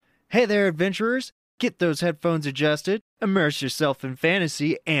Hey there, adventurers! Get those headphones adjusted, immerse yourself in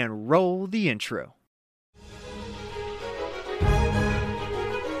fantasy, and roll the intro.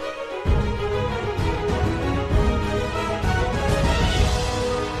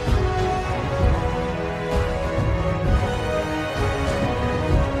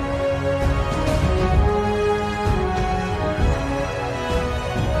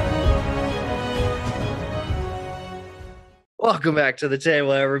 Welcome back to the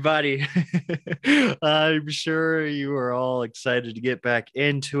table, everybody. I'm sure you are all excited to get back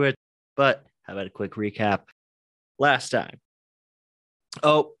into it, but how about a quick recap? Last time.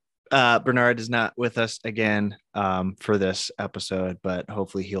 Bernard is not with us again for this episode, but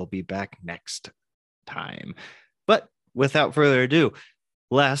hopefully he'll be back next time. But without further ado,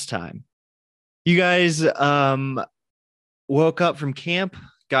 last time, you guys woke up from camp,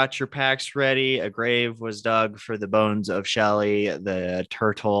 got your packs ready. A grave was dug for the bones of Shelly, the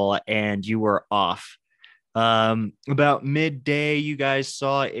turtle, and you were off. About midday, you guys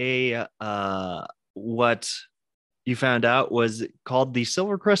saw what you found out was called the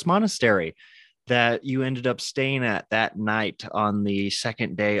Silvercrest Monastery that you ended up staying at that night on the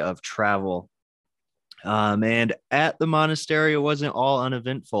second day of travel. And at the monastery, it wasn't all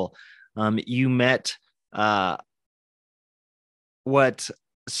uneventful. You met what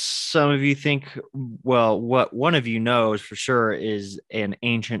some of you think, what one of you knows for sure is an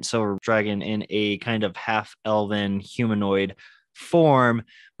ancient silver dragon in a kind of half elven humanoid form.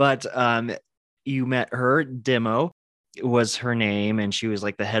 But you met her. Demo was her name, and she was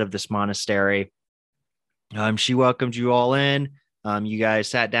like the head of this monastery. She welcomed you all in. You guys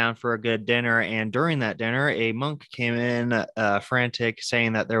sat down for a good dinner, and during that dinner, a monk came in frantic,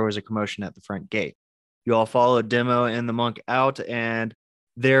 saying that there was a commotion at the front gate. You all followed Demo and the monk out, and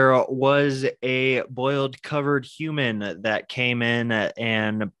there was a boiled covered human that came in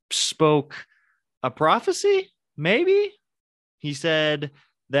and spoke a prophecy, maybe? He said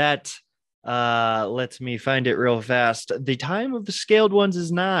that, let me find it real fast. The time of the scaled ones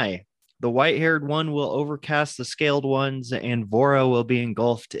is nigh. The white-haired one will overcast the scaled ones, and Vora will be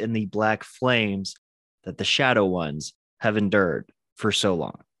engulfed in the black flames that the shadow ones have endured for so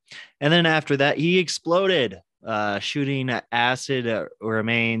long. And then after that, he exploded, shooting acid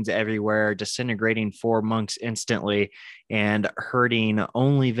remains everywhere, disintegrating 4 monks instantly, and hurting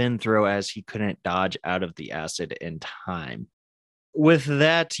only Vinthro as he couldn't dodge out of the acid in time. With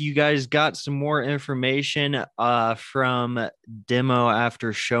that, you guys got some more information from Demo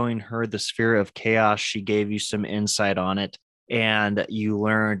after showing her the Sphere of Chaos. She gave you some insight on it, and you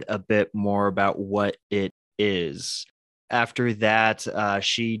learned a bit more about what it is. After that,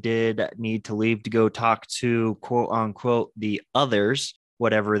 she did need to leave to go talk to, quote unquote, the others,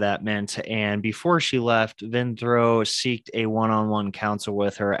 whatever that meant. And before she left, Vinthro sought a one-on-one counsel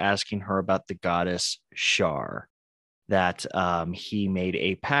with her, asking her about the goddess Shar that he made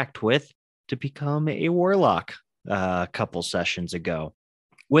a pact with to become a warlock a couple sessions ago.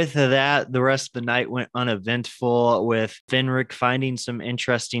 With that, the rest of the night went uneventful, with Finric finding some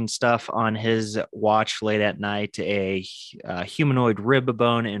interesting stuff on his watch late at night, a humanoid rib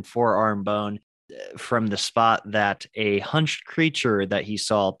bone and forearm bone from the spot that a hunched creature that he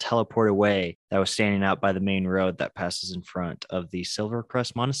saw teleport away that was standing out by the main road that passes in front of the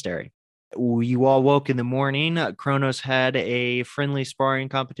Silvercrest Monastery. You all woke in the morning. Kronos had a friendly sparring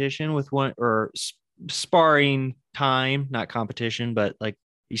competition with sparring time, not competition, but like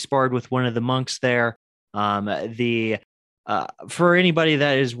he sparred with one of the monks there. For anybody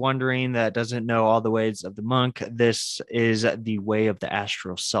that is wondering, that doesn't know all the ways of the monk, this is the way of the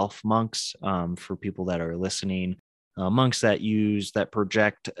astral self monks. For people that are listening, monks that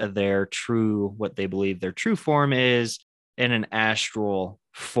project what they believe their true form is in an astral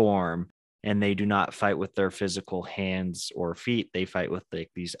form. And they do not fight with their physical hands or feet. They fight with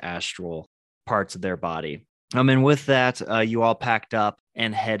these astral parts of their body. And with that, you all packed up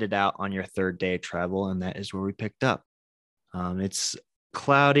and headed out on your third day of travel. And that is where we picked up. It's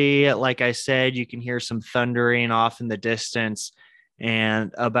cloudy. Like I said, you can hear some thundering off in the distance.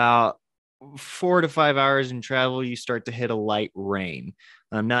 And about 4 to 5 hours in travel, you start to hit a light rain.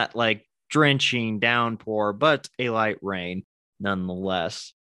 Not like drenching downpour, but a light rain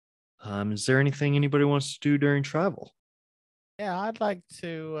nonetheless. Is there anything anybody wants to do during travel? Yeah, I'd like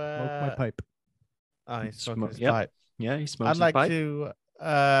to smoke my pipe. Oh, he's smoking his pipe. Yeah, he smokes I'd his like pipe. to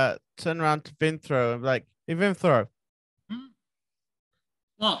turn around to Vinthro and be like, hey, Vinthro.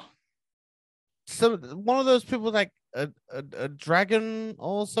 What? So one of those people like a dragon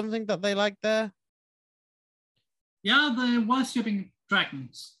or something that they like there? Yeah, the worshipping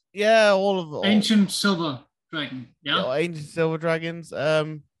dragons. Yeah, all of them. Ancient silver dragon. Yeah. Ancient silver dragons.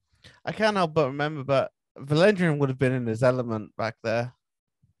 I can't help but remember, but Valendrian would have been in his element back there.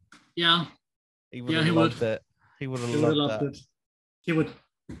 Yeah, He would Yeah, have he loved would. it. He would have he would have loved loved that. it. He would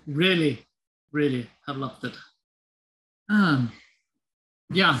really, really have loved it. Um,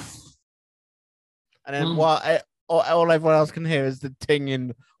 yeah. And then Well, all everyone else can hear is the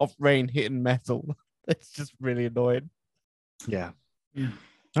tinging of rain hitting metal. It's just really annoying. Yeah. Yeah.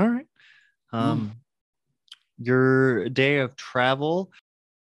 All right. Your day of travel,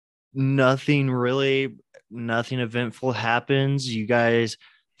 nothing eventful happens. You guys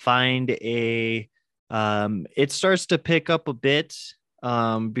find it starts to pick up a bit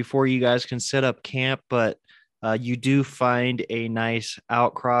before you guys can set up camp, but you do find a nice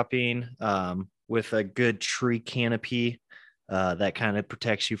outcropping with a good tree canopy that kind of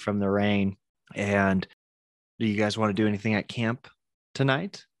protects you from the rain. And do you guys want to do anything at camp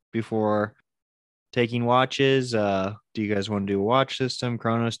tonight before taking watches? Do you guys want to do a watch system?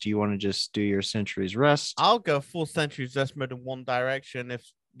 Kronos, do you want to just do your century's rest? I'll go full century's rest mode in one direction if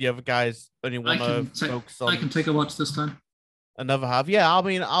the other guys only want to focus on. I can take a watch this time. Another half. Yeah, I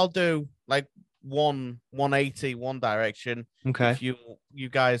mean, I'll do like 180 one direction. Okay. If you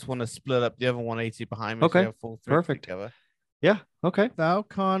guys want to split up the other 180 behind me, Okay. so you have full three Perfect. together. Yeah. Okay.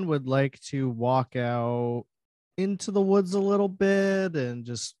 Falcon would like to walk out into the woods a little bit and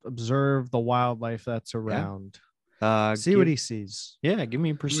just observe the wildlife that's around. See what he sees. Yeah, give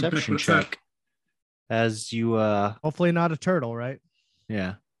me a perception What's that? check. As you Hopefully not a turtle, right?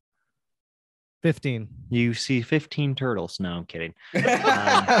 yeah, 15. you see 15 turtles. No, I'm kidding.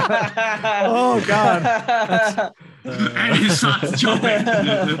 Oh, God. And he starts jumping.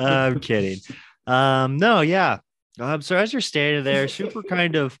 I'm kidding. No, yeah. So as you're standing there, super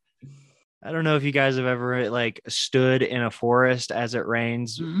kind of, I don't know if you guys have ever like stood in a forest as it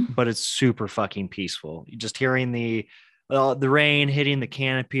rains, Mhm. but it's super fucking peaceful. You just hearing the rain hitting the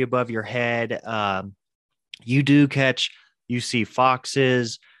canopy above your head. You see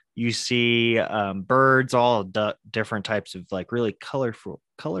foxes, you see birds, all different types of like really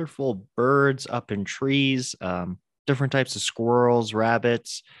colorful birds up in trees, different types of squirrels,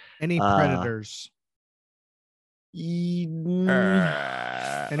 rabbits. Any predators? Any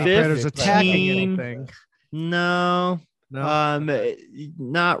Any predators attacking anything? No, No.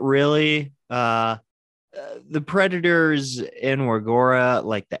 not really. The predators in Wargora,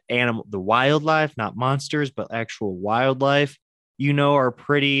 like the wildlife, not monsters, but actual wildlife, are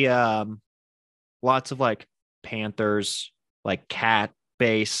pretty lots of like panthers, like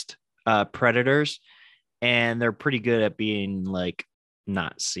cat-based predators, and they're pretty good at being like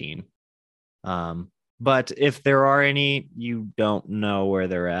not seen. But if there are any, you don't know where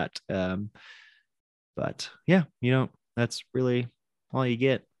they're at. But yeah, that's really all you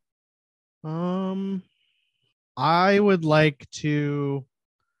get. I would like to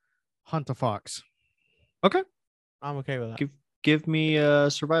hunt a fox. Okay. I'm okay with that. Give me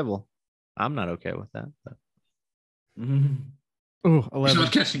survival. I'm not okay with that. But... Ooh, He's 11.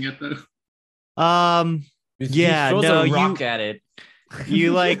 not catching it though. Yeah, throws no, a rock at it.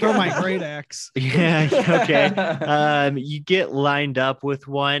 you like Throw my great axe. Yeah, okay. You get lined up with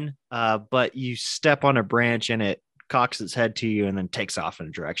one, but you step on a branch and it cocks its head to you and then takes off in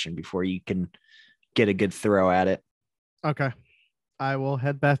a direction before you can get a good throw at it. Okay. I will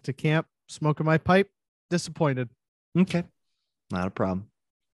head back to camp, smoking my pipe. Disappointed. Okay. Not a problem.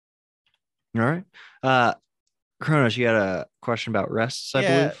 All right. Kronos, you had a question about rests, I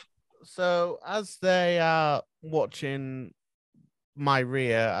believe. So as they are watching my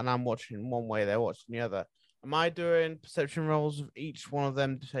rear and I'm watching one way, they're watching the other. Am I doing perception rolls of each one of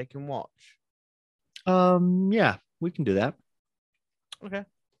them to take and watch? Yeah, we can do that. Okay.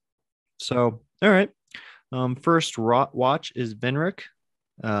 So, all right. First watch is Venric.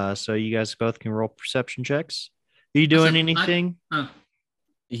 So you guys both can roll perception checks. Are you doing anything?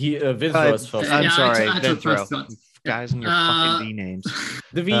 Vince was first. I'm Yeah, sorry, I took Vinthro. first one. Guys in your fucking V names.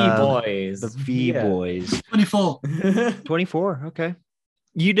 The V boys. The V boys. 24. 24. Okay.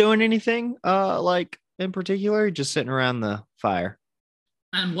 You doing anything like in particular? Just sitting around the fire.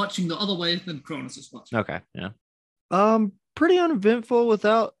 And watching the other way than Cronus is watching. Okay. Yeah. Pretty uneventful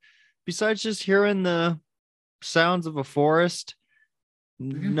besides just hearing the sounds of a forest.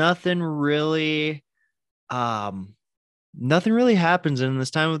 Mhm. Nothing really happens. And in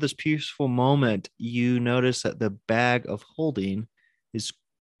this time of this peaceful moment, you notice that the bag of holding is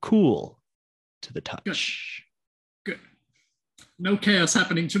cool to the touch. Good. No chaos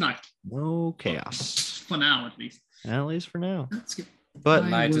happening tonight. No chaos. For now, at least. At least for now. That's good. But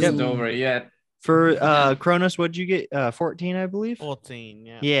Night will- isn't over yet. for Kronos, what'd you get? 14, I believe. 14,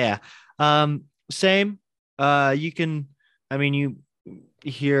 yeah. Yeah. Same. You can,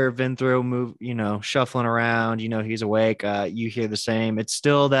 hear Vinthro move, shuffling around, he's awake. You hear the same. It's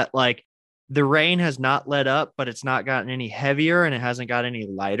still that like the rain has not let up, but it's not gotten any heavier and it hasn't got any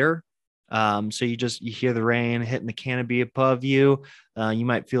lighter. So you hear the rain hitting the canopy above you. You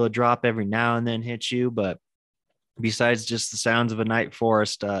might feel a drop every now and then hit you, but besides just the sounds of a night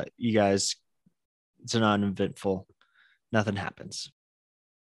forest, you guys, it's an uneventful. Nothing happens.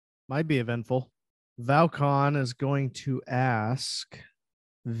 Might be eventful. Valcon is going to ask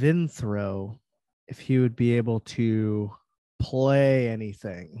Vinthro if he would be able to play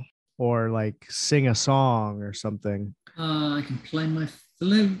anything or like sing a song or something. I can play my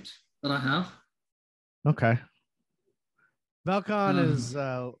flute that I have. Okay. Valcon is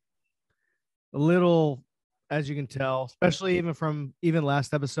a little, as you can tell, especially even from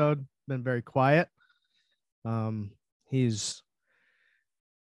last episode, been very quiet. He's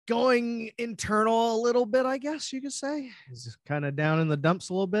going internal a little bit, I guess you could say. He's just kind of down in the dumps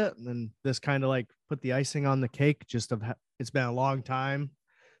a little bit, and then this kind of like put the icing on the cake. It's been a long time,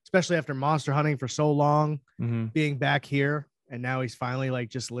 especially after monster hunting for so long, being back here, and now he's finally like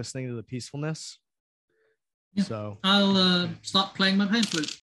just listening to the peacefulness. Yeah. So I'll start playing my pan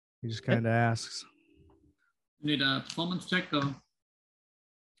flute. he just kind of asks. You need a performance check or?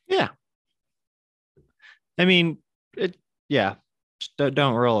 Yeah. I mean, yeah.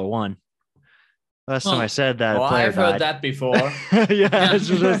 Don't roll a 1. Last time I said that, a player I've heard died. that before. Yeah, I was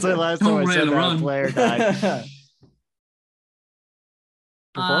just say last time I said that, a player died.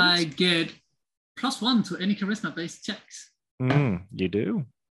 I get +1 to any charisma-based checks. You do.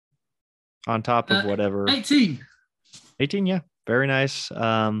 On top of whatever. 18. 18, yeah. Very nice.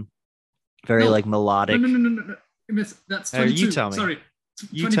 Very like melodic. No. That's 22. You tell me. Sorry.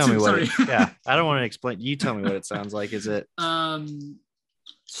 You tell me what I don't want to explain. You tell me what it sounds like. Is it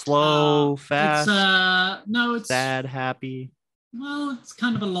slow, fast? No, it's sad, happy. Well, it's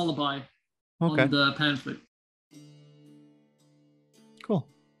kind of a lullaby on the pan flute. Cool.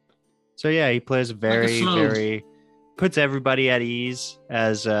 So yeah, he plays very puts everybody at ease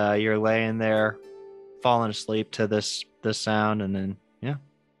as you're laying there falling asleep to this sound, and then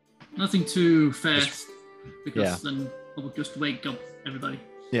nothing too fast because then I would just wake up everybody.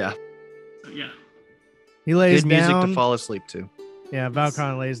 Yeah. So, yeah. He lays good music down to fall asleep to. Yeah,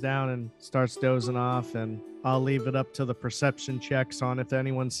 Valcon lays down and starts dozing off, and I'll leave it up to the perception checks on if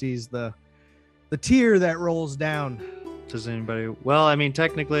anyone sees the tear that rolls down. Does anybody? Well, I mean,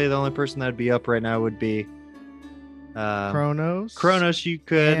 technically, the only person that would be up right now would be Kronos. Kronos, you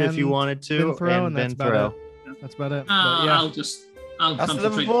could if you wanted to, Vinthro, and that's about it. That's about it. But yeah. I'll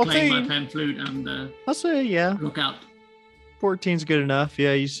concentrate playing my pan flute and I'll say look out. 14's good enough.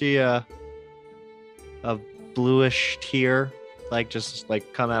 Yeah, you see a bluish tear just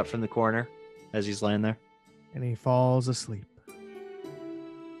come out from the corner as he's laying there. And he falls asleep.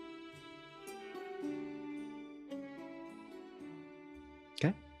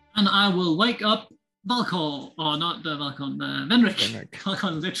 Okay. And I will wake up Valcon, or not the Valcon, Venric.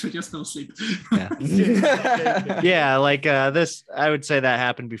 Valcon literally just fell asleep. Yeah. Yeah, this, I would say that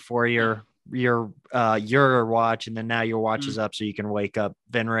happened before your watch, and then now your watch is up, so you can wake up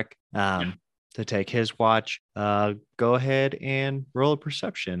Venric to take his watch. Go ahead and roll a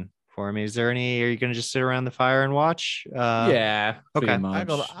perception for me. Are you gonna just sit around the fire and watch? Yeah. Okay. I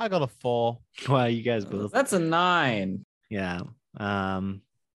got a 4. Well, you guys both. That's a 9. Yeah.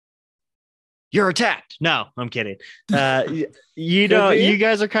 You're attacked. No, I'm kidding. You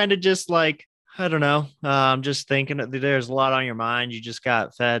guys are kind of just like, I don't know. I'm just thinking that there's a lot on your mind. You just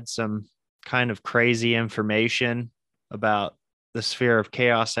got fed some kind of crazy information about the sphere of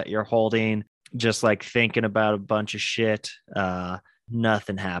chaos that you're holding, just like thinking about a bunch of shit.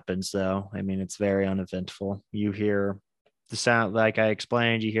 Nothing happens though. I mean, it's very uneventful. You hear the sound, like I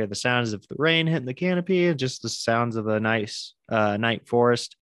explained, you hear the sounds of the rain hitting the canopy and just the sounds of a nice night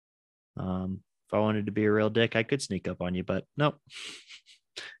forest. If I wanted to be a real dick, I could sneak up on you, but nope.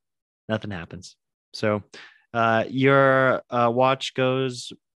 Nothing happens. So your watch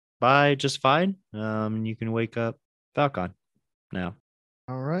goes by just fine. You can wake up Valcon now.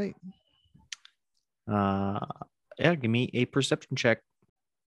 All right. Yeah, give me a perception check.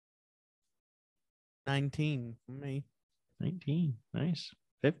 19 for me. 19. Nice.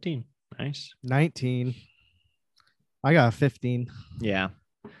 15. Nice. 19. I got a 15. Yeah.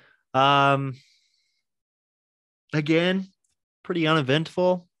 Again, pretty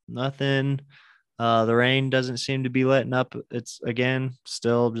uneventful. Nothing. The rain doesn't seem to be letting up. It's again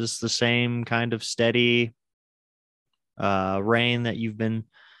still just the same kind of steady rain that you've been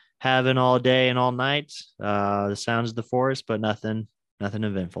having all day and all night. The sounds of the forest, but nothing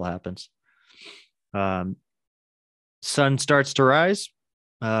eventful happens. Sun starts to rise.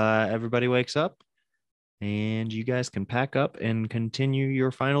 everybody wakes up and you guys can pack up and continue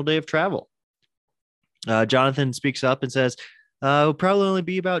your final day of travel. Jonathan speaks up and says, it'll probably only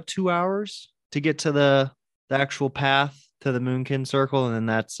be about 2 hours to get to the actual path to the Moonkin Circle. And then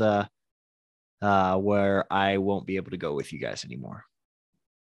that's where I won't be able to go with you guys anymore.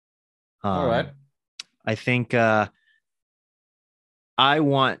 All right. I think I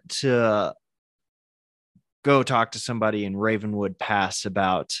want to go talk to somebody in Ravenwood Pass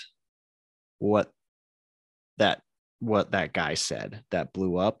about what that guy said that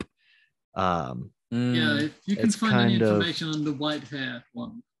blew up. Yeah, if you can It's find any kind of- information on the white hair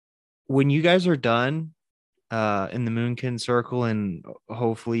one. When you guys are done in the Moonkin Circle, and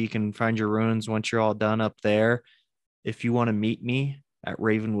hopefully you can find your ruins once you're all done up there, if you want to meet me at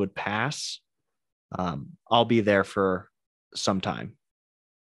Ravenwood Pass, I'll be there for some time.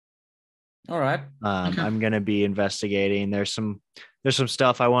 All right. Okay. I'm going to be investigating. There's some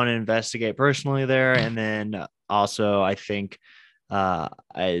stuff I want to investigate personally there. And then also I think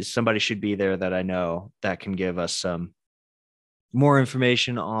somebody should be there that I know that can give us some more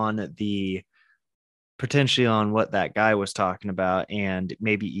information on potentially on what that guy was talking about, and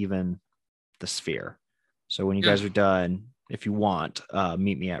maybe even the sphere. So when you guys are done, if you want,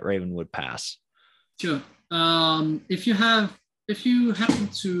 meet me at Ravenwood Pass. Sure. If you happen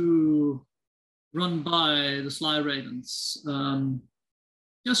to run by the Sly Ravens,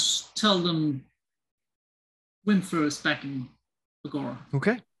 just tell them Winfrey is back in Agora.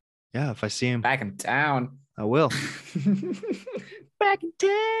 Okay. Yeah, if I see him, Back in town. I will. Back in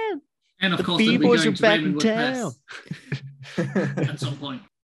town. And of The course, they'll be V-boys going are to back in Ravenwood town. Pass at some point.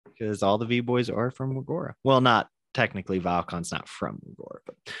 Because all the V-boys are from Agora. Well, not technically, Valcon's not from Agora,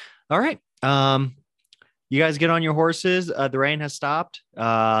 but all right. You guys get on your horses. The rain has stopped.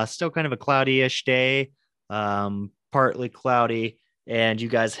 Still kind of a cloudy-ish day, partly cloudy, and you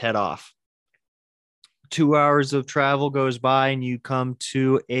guys head off. 2 hours of travel goes by, and you come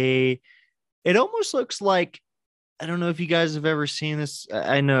to it almost looks like, I don't know if you guys have ever seen this.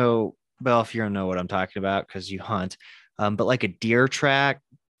 I know, Belf, you don't know what I'm talking about because you hunt, but like a deer track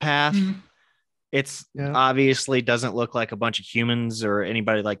path. Mhm. It's Yeah. obviously doesn't look like a bunch of humans or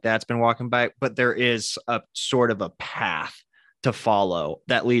anybody like that's been walking by, but there is a sort of a path to follow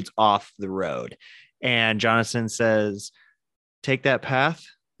that leads off the road. And Jonathan says, take that path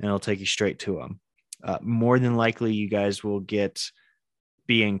and it'll take you straight to them. More than likely, you guys will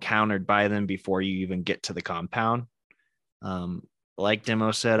be encountered by them before you even get to the compound. Like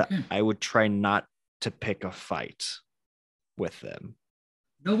Demo said, Okay. I would try not to pick a fight with them.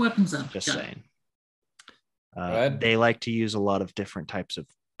 No weapons up. Just Got it. saying. Right. They like to use a lot of different types of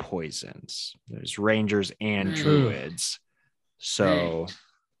poisons. There's rangers and Mm. druids. So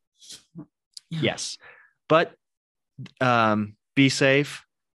Yeah. yes, but be safe.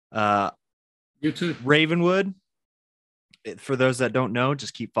 You too. Ravenwood, for those that don't know,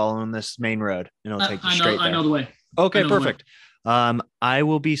 just keep following this main road and it'll take you straight there. I know the way. Okay, I know the way. perfect. I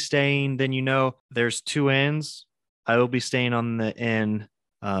will be staying, then there's 2 inns. I will be staying on the inn,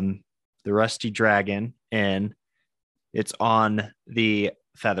 the Rusty Dragon Inn. It's on the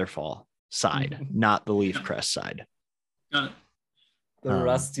Featherfall side, not the Leaf Crest side. Got it. The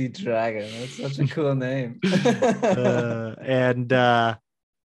Rusty Dragon. That's such a cool name. And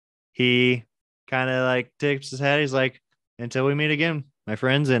he kind of like tips his head. He's like, until we meet again, my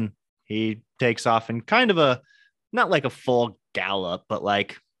friends. And he takes off in kind of not like a full gallop, but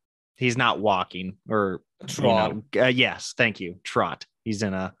like he's not walking or Trot. Yes, thank you. Trot. He's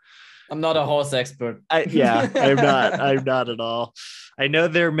in a. I'm not a horse expert. I'm not. I'm not at all. I know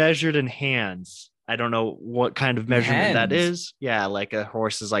they're measured in hands. I don't know what kind of measurement that Hands? is. Yeah, like a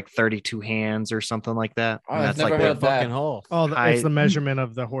horse is like 32 hands or something like that. Oh, And I've that's never like heard the, that. Fucking horse. Oh, it's I- the measurement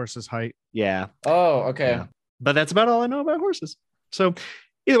of the horse's height. yeah. Oh, okay. Yeah. But that's about all I know about horses. So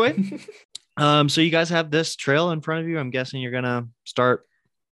either way, so you guys have this trail in front of you. I'm guessing you're gonna start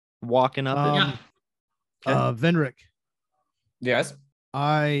walking up it. Yeah. Okay. Venric, Yes.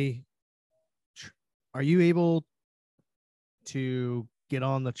 are you able to get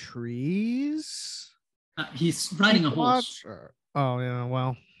on the trees? He's riding a horse. Oh yeah,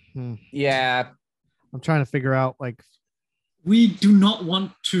 well, Yeah. I'm trying to figure out like. We do not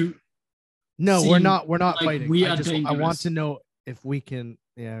want to. No, we're seem not. We're not like fighting. we I are want dangerous. to know if we can.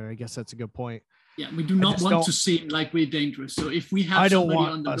 Yeah, I guess that's a good point. Yeah, we do not just want don't- to seem like we're dangerous. So if we have I don't somebody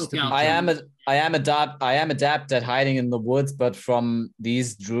want on the us to be lookout, I am adept at hiding in the woods, but from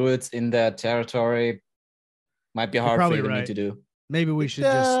these druids in their territory might be hard for probably even me right. to do. Maybe we should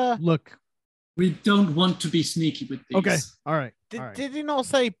Uh, just look. we don't want to be sneaky with these. Okay. All right. Did, all right. did he not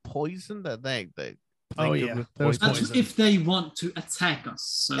say poison that they Oh, good yeah. with Those poison. That's poison. if they want to attack us.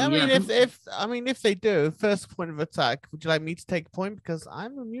 So I mean, yeah, if they do, first point of attack, would you like me to take a point because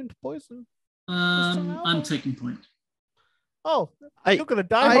I'm immune to poison? I'm taking point. Oh, I- you're gonna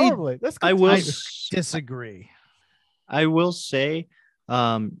die I- horribly. Let's go. I will I disagree. I will say,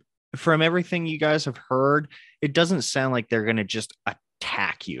 from everything you guys have heard, it doesn't sound like they're gonna just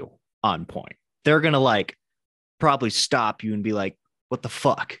attack you on point. They're gonna like probably stop you and be like, "What the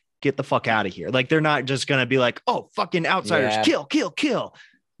fuck? Get the fuck out of here!" Like they're not just gonna be like, "Oh, fucking outsiders, Yeah. kill."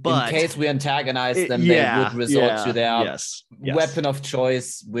 But in case we antagonize them, yeah, they would resort yeah, to their yes. weapon of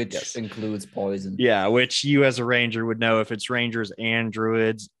choice, which Yes. includes poison. Yeah, which you as a ranger would know if it's rangers and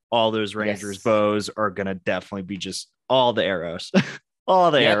druids, all those rangers' Yes. bows are gonna definitely be just all the arrows.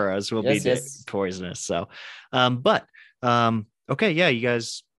 All the Yep. arrows will Yes, be yes. poisonous. So okay, yeah, you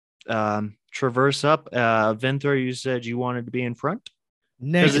guys traverse up. Venthor, you said you wanted to be in front.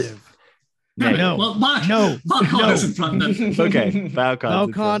 Negative. Negative. No. Well, Mark, No. Mark No. is in front then. Okay, Falcon's in front.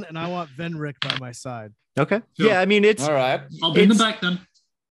 Falcon, and I want Venric by my side. Okay. Sure. Yeah, I mean it's All right. I'll bring them it's- back then.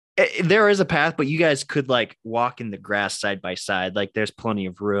 there is a path, but you guys could like walk in the grass side by side. Like there's plenty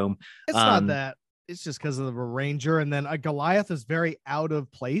of room. It's not Um, that. It's just because of the ranger, and then a Goliath is very out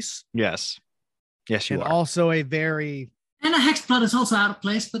of place, Yes. Yes, you and are. also a very And a hexblood is also out of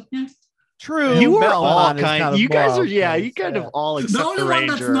place, but yeah. true. You are Metal all Man is kind. kind of You guys more are, out of yeah. place, You kind yeah. of all The except only the one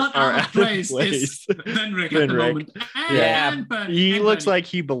that's ranger not are out of place is Venric at the Venric. moment. Yeah. And Bernie. He and looks Bernie. like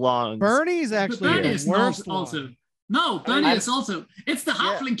he belongs. Bernie's But actually Bernie the is worst also. one. No, Bernie I- is also. It's the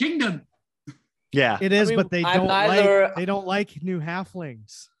Halfling Kingdom. Yeah, It is, mean, but they I'm don't neither- like. They don't like new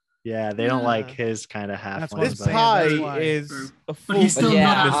halflings. yeah. They don't like Yeah. his kind of That's halflings. what I'm This saying, pie that's why. is True. a But full. he's still Yeah,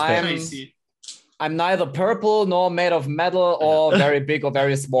 not as I'm- crazy. I'm neither purple nor made of metal or very big or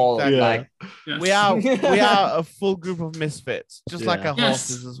very small. Exactly. Like Yes. We are a full group of misfits, just like Yeah. our Yes.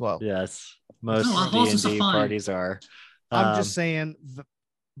 horses as well. Yes, most No, our horses are D&D fine. parties are. I'm just saying,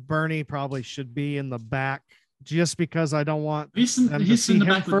 Bernie probably should be in the back, just because I don't want He's in, them to he's see in the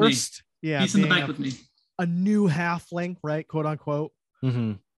him back with me. first. Yeah, He's in the being back with me. a new halfling, right? Quote unquote.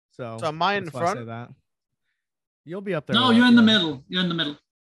 Mhm. So, So am I in that's the why I say front? that. You'll be up there. No, with you're that, in the yeah. middle. You're in the middle.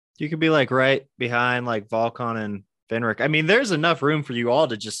 You could be like right behind like Volcon and Fenric. I mean, there's enough room for you all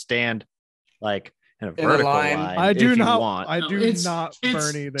to just stand like in a In a vertical line. line. I do if you not. want. I No, do it's- not It's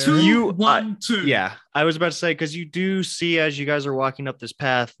Bernie there. 2, You- 1, 2. Yeah, I was about to say because you do see as you guys are walking up this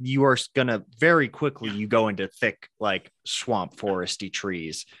path, you are gonna very quickly you go into thick like swamp foresty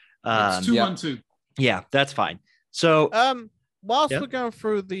trees. It's 2, yeah. 1, 2. Yeah, that's fine. So Whilst Yeah. we're going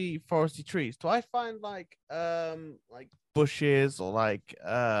through the foresty trees, do I find like bushes or like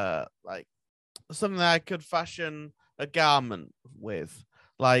something that I could fashion a garment with,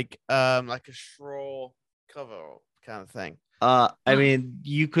 like a straw cover kind of thing? I mean,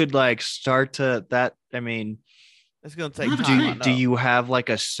 you could like start to that. I mean, It's gonna take Have a time. tree. I do know. you have like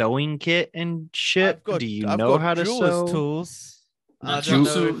a sewing kit and shit? I've got, Do you I've know got how to jeweler's sew? tools. I That's don't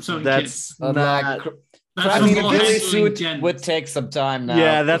also know if- sewing That's Uh, not. That's I for mean, a more ghillie sewing suit gens. would take some time now.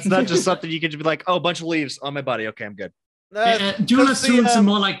 Yeah, that's not just something you could just be like, oh, a bunch of leaves on my body. Okay, I'm good. Jeweler's because the, tools are um,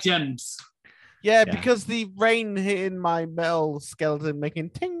 more like gems. Yeah, Yeah. because the rain hitting my metal skeleton making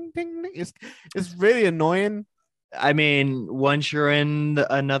ting ting ting is really annoying. I mean, once you're in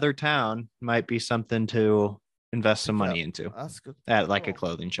another town, might be something to invest some money into That's good. at like a Cool.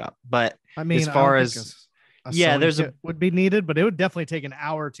 clothing shop. But I mean, as I far don't as- think a yeah, sewing there's a- kit would be needed, but it would definitely take an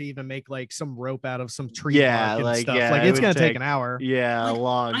hour to even make like some rope out of some tree Yeah, bark and like, stuff. yeah, like it it's would gonna take take- an hour. yeah, a Like,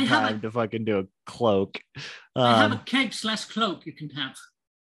 long I have a- time to fucking do a cloak. I have a Um, cape / cloak you can have.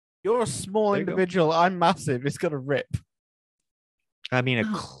 You're a small There you go. individual. I'm massive. It's gonna rip. I mean, a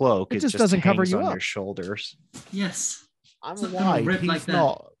No. cloak. It It just doesn't cover hangs you on up. your shoulders. Yes. I'm It's not gonna wide. rip He's like that.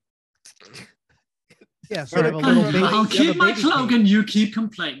 not. Yeah, sort of a Alright, little I'll baby. I'll you have keep a my baby cloak cape. and you keep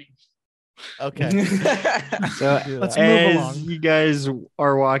complaining. Okay. So Do Let's that. move as along. you guys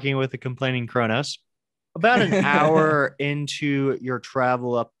are walking with the complaining Kronos, about an hour into your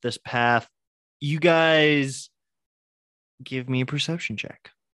travel up this path, you guys give me a perception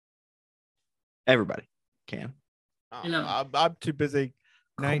check. Everybody can. Oh, 11. I'm too busy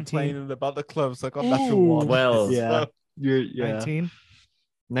 19. complaining about the clothes. I got natural Ooh, one. 12. Yeah. So- You're, yeah. 19.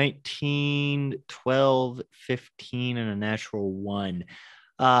 19, 12, 15, and a natural 1.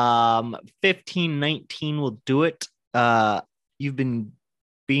 15, 19 will do it. You've been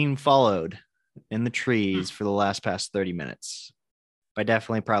being followed in the trees for the past 30 minutes by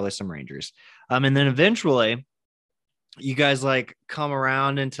definitely probably some rangers. And then eventually you guys like come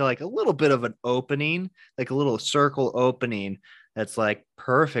around into like a little bit of an opening, like a little circle opening that's like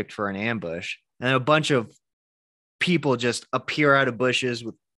perfect for an ambush. And a bunch of people just appear out of bushes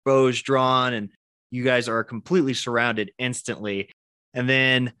with bows drawn and you guys are completely surrounded instantly. And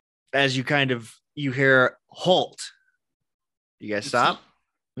then as you hear halt, you guys stop.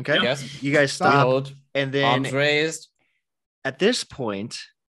 Okay. Yeah. Yes. You guys We stop. hold, And then arms raised. at this point,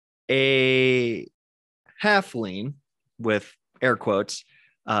 a halfling with air quotes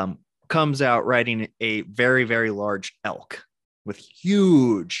comes out riding a very, very large elk with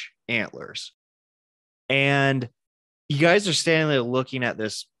huge antlers. And you guys are standing there looking at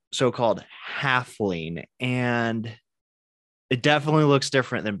this so-called halfling, and it definitely looks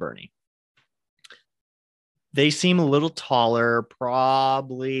different than Bernie. They seem a little taller,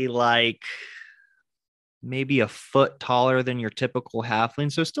 probably like maybe a foot taller than your typical halfling.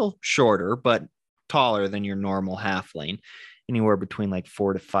 So still shorter, but taller than your normal halfling. Anywhere between like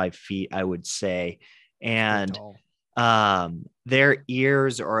 4 to 5 feet, I would say. And their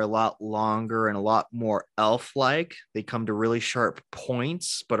ears are a lot longer and a lot more elf-like. They come to really sharp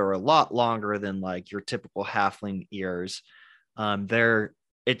points, but are a lot longer than like your typical halfling ears.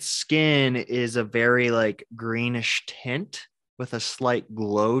 Its skin is a very like greenish tint with a slight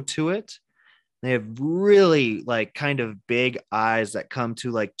glow to it. They have really like kind of big eyes that come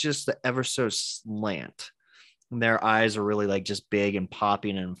to like just the ever so slant. And their eyes are really like just big and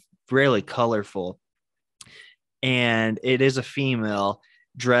popping and really colorful. And it is a female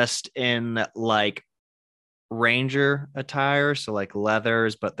dressed in like ranger attire, so like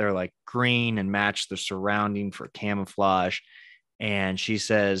leathers, but they're like green and match the surrounding for camouflage. And she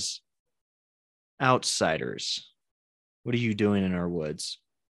says, "Outsiders, what are you doing in our woods?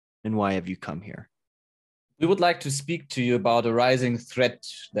 And why have you come here?" We would like to speak to you about a rising threat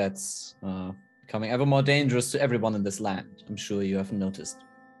that's becoming ever more dangerous to everyone in this land. I'm sure you have noticed.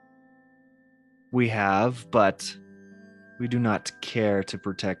 We have, but we do not care to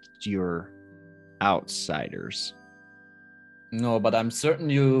protect your outsiders. No, but I'm certain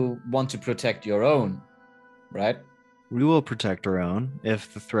you want to protect your own, right? We will protect our own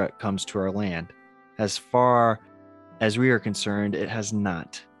if the threat comes to our land. As far as we are concerned, it has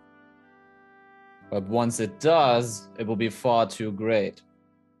not. But once it does, it will be far too great.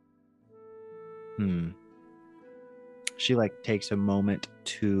 She like takes a moment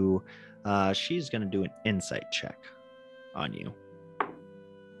to she's gonna do an insight check on you.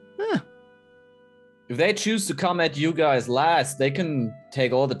 If they choose to come at you guys last, they can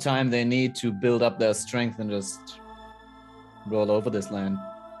take all the time they need to build up their strength and just roll over this land.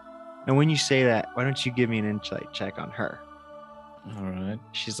 And when you say that, why don't you give me an insight check on her? All right.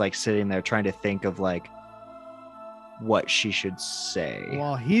 She's like sitting there trying to think of like what she should say.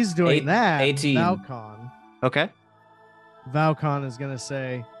 While he's doing that, 18. Okay. Valcon is going to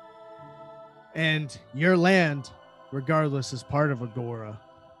say, "And your land, regardless, is part of Agora.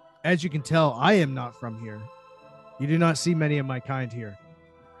 As you can tell, I am not from here. You do not see many of my kind here.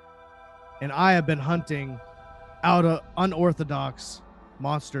 And I have been hunting out of unorthodox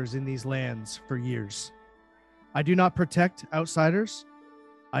monsters in these lands for years. I do not protect outsiders.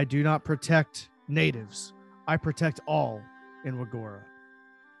 I do not protect natives. I protect all in Wagora.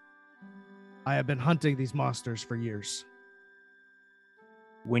 I have been hunting these monsters for years."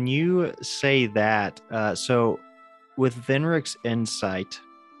 When you say that, so with Vinric's insight,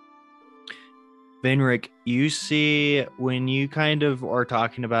 Vinric, you see when you kind of are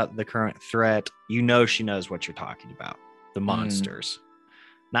talking about the current threat, you know she knows what you're talking about. The monsters.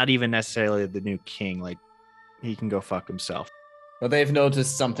 Not even necessarily the new king. Like, he can go fuck himself. But they've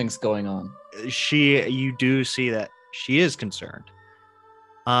noticed something's going on. You do see that she is concerned.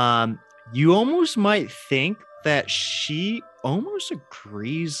 You almost might think that she almost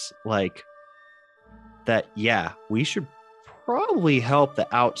agrees, like, that, yeah, we should probably help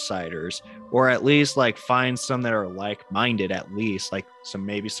the outsiders, or at least like find some that are like-minded, at least like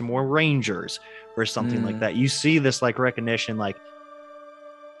maybe some more rangers or something like that. You see this like recognition, like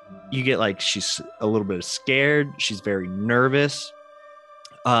you get like she's a little bit scared, she's very nervous,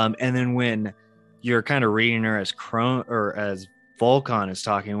 and then when you're kind of reading her as as Volcon is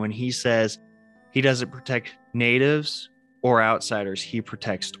talking, when he says he doesn't protect natives or outsiders, he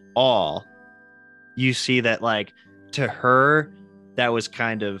protects all, you see that like to her, that was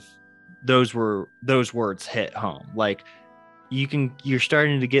kind of those words hit home. Like you're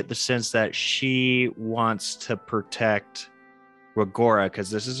starting to get the sense that she wants to protect Ragora because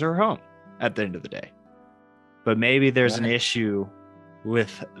this is her home at the end of the day. But maybe there's an issue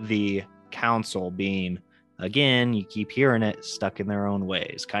with the council being, again, you keep hearing it, stuck in their own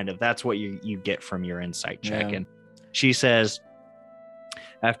ways. Kind of that's what you get from your insight check. And she says,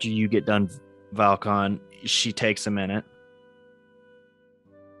 after you get done, Valcon, she takes a minute.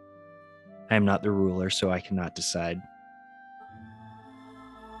 I am not the ruler, so I cannot decide.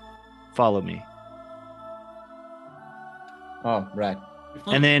 Follow me. Oh, right.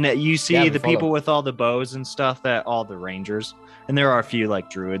 And then you see Yeah, we the follow. people with all the bows and stuff, that all the rangers, and there are a few like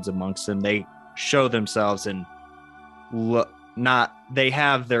druids amongst them. They show themselves and they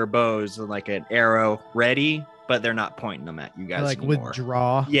have their bows and like an arrow ready, but they're not pointing them at you guys Like anymore.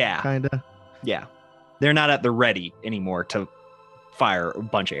 withdraw. Yeah. Kind of. Yeah. They're not at the ready anymore to fire a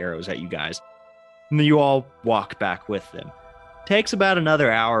bunch of arrows at you guys. And then you all walk back with them. Takes about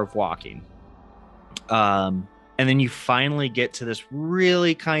another hour of walking. And then you finally get to this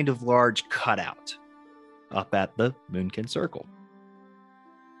really kind of large cutout up at the Moonkin Circle.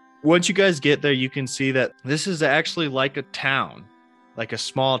 Once you guys get there, you can see that this is actually like a town, like a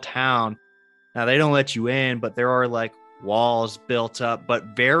small town. Now, they don't let you in, but there are like walls built up,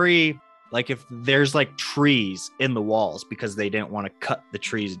 but very like if there's like trees in the walls because they didn't want to cut the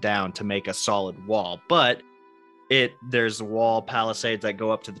trees down to make a solid wall. But there's wall palisades that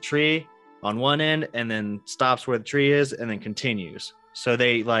go up to the tree on one end and then stops where the tree is and then continues. So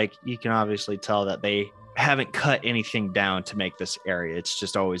they like, you can obviously tell that they haven't cut anything down to make this area. It's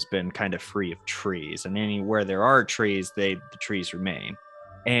just always been kind of free of trees, and anywhere there are trees, the trees remain.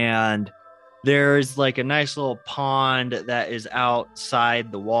 And there's like a nice little pond that is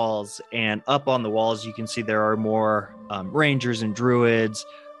outside the walls, and up on the walls you can see there are more rangers and druids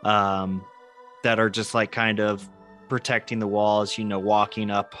that are just like kind of protecting the walls,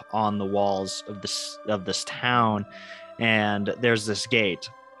 walking up on the walls of this town. And there's this gate.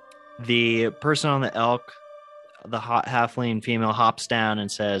 The person on the elk, the halfling female, hops down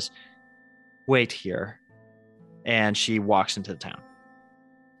and says, "Wait here," and she walks into the town.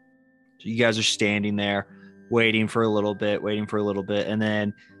 So you guys are standing there waiting for a little bit, and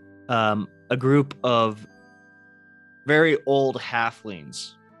then a group of very old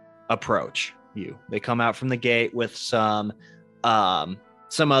halflings approach you. They come out from the gate with some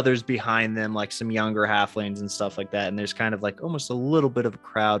others behind them, like some younger halflings and stuff like that. And there's kind of like almost a little bit of a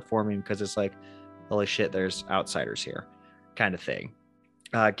crowd forming because it's like, holy shit, there's outsiders here kind of thing.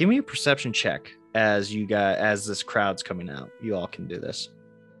 Give me a perception check as this crowd's coming out. You all can do this.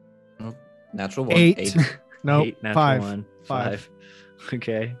 Natural one. 8. No, 8, natural 5. 1, 5.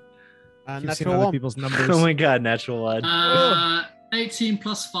 Okay. Keep seeing Natural other one. people's numbers. Oh my god, natural 1. 18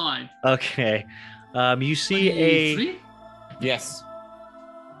 plus 5. Okay. You see 23? Yes.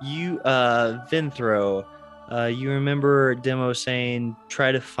 Vinthro, you remember Demo saying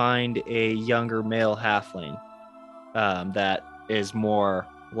try to find a younger male halfling that is more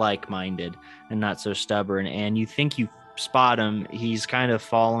like-minded and not so stubborn, and you think you spot him. He's kind of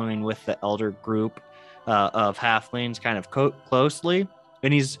following with the elder group of halflings kind of closely,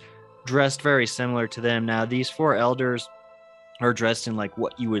 and he's dressed very similar to them. Now, these 4 elders are dressed in like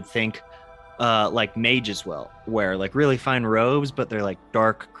what you would think like mages wear, like really fine robes, but they're like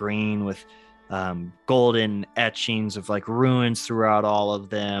dark green with golden etchings of like runes throughout all of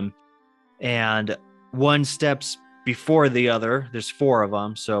them. And one steps before the other. There's 4 of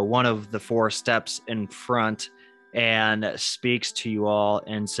them, so one of the 4 steps in front and speaks to you all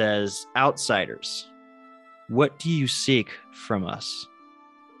and says, "Outsiders, what do you seek from us?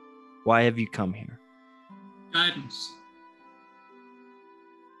 Why have you come here?" Guidance.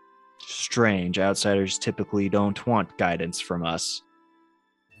 Strange. Outsiders typically don't want guidance from us.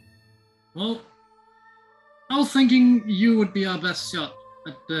 Well, I was thinking you would be our best shot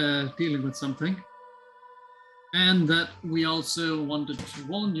at dealing with something. And that we also wanted to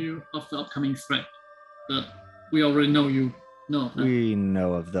warn you of the upcoming threat. But we already know you know of that. We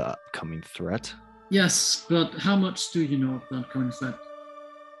know of the upcoming threat. Yes, but how much do you know of the upcoming threat?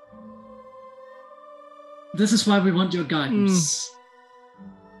 This is why we want your guidance.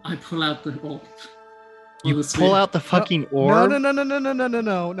 I pull out the orb. You pull out the fucking orb? No.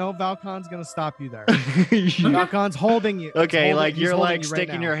 No, Valcon's going to stop you there. Valcon's holding you. Okay, like he's you're holding like you right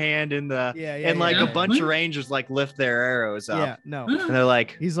sticking now. your hand in the and like yeah. a bunch of rangers like lift their arrows up. Yeah, no. And they're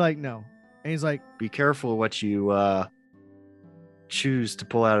like, He's like, no. And he's like, be careful what you choose to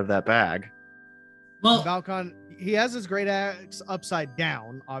pull out of that bag. Well, Valcon, he has his great axe upside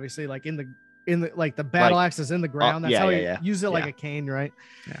down, obviously, like in the like the battle axe is in the ground. That's yeah, how yeah, he yeah. uses it like Yeah. a cane, right?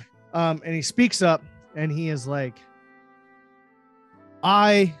 Yeah. And he speaks up and he is like,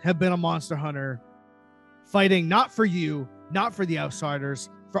 I have been a monster hunter fighting not for you, not for the outsiders,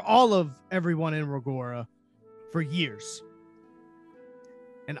 for all of everyone in Rogora for years.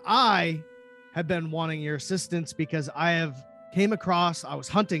 And I have been wanting your assistance because I was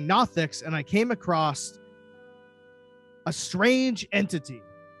hunting Nothics and I came across a strange entity.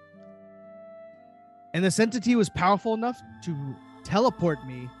 And this entity was powerful enough to teleport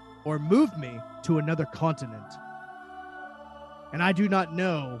me or move me to another continent. And I do not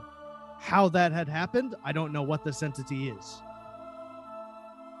know how that had happened. I don't know what this entity is.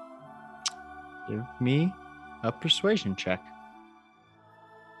 Give me a persuasion check.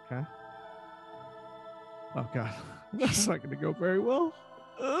 Okay. Oh god, that's not going to go very well.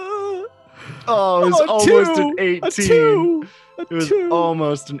 Oh, it was a almost two, an 18. A two. A It was two.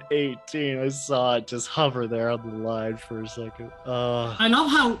 almost an 18. I saw it just hover there on the line for a second. I love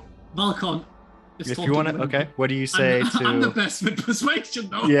how Valcon is If you talking want to, with okay. him. What do you say I'm the to? best with persuasion,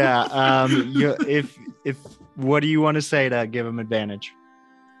 though. Yeah. If what do you want to say to give him advantage?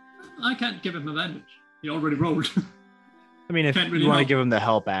 I can't give him advantage. He already rolled. I mean, if Can't really you want to help. give him the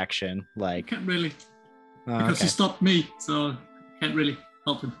help action, like Can't really, because okay. he stopped me, so can't really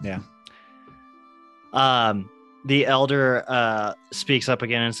help him. Yeah. The elder speaks up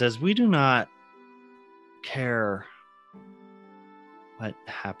again and says, "We do not care what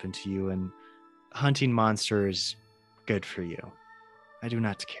happened to you, and hunting monsters is good for you. I do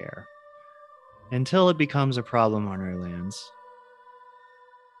not care. Until it becomes a problem on our lands,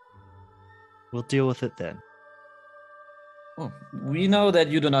 we'll deal with it then." Well, we know that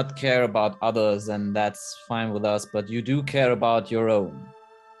you do not care about others, and that's fine with us, but you do care about your own.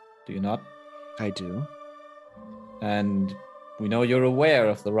 Do you not? I do. And we know you're aware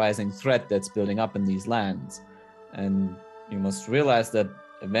of the rising threat that's building up in these lands. And you must realize that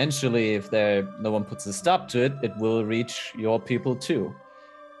eventually, if no one puts a stop to it, it will reach your people too.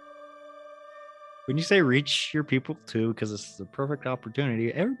 When you say reach your people too, because this is a perfect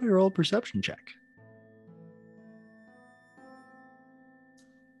opportunity, everybody roll a perception check.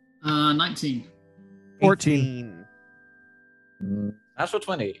 19. 14. Natural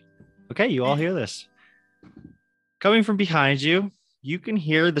 20. Okay, you all hear this. Coming from behind you, you can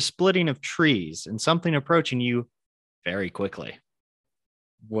hear the splitting of trees and something approaching you very quickly.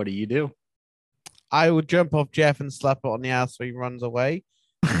 What do you do? I would jump off Jeff and slap it on the ass so he runs away.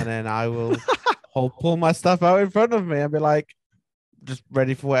 And then I will pull my stuff out in front of me and be like, just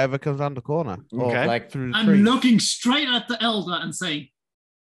ready for whatever comes around the corner. Or Okay. like through the I'm trees. looking straight at the elder and saying,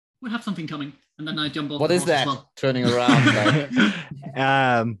 "We have something coming," and then I jump off. What the is horse as that? well. Turning around.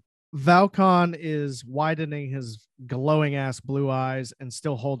 Like, Valcon is widening his glowing ass blue eyes and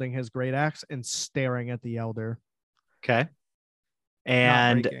still holding his great axe and staring at the elder. Okay. Not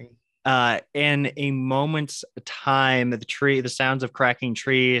And breaking. in a moment's time, the sounds of cracking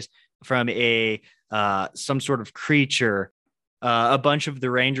trees from some sort of creature. A bunch of the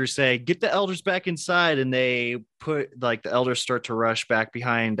rangers say, "Get the elders back inside," and they the elders start to rush back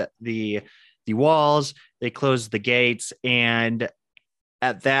behind the walls. They close the gates, and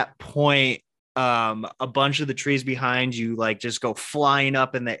at that point, a bunch of the trees behind you just go flying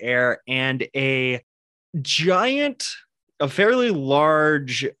up in the air, and a fairly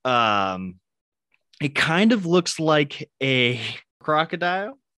large, it kind of looks like a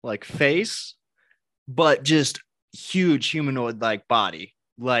crocodile face, but just huge humanoid body,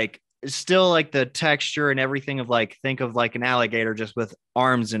 still the texture and everything of think of an alligator just with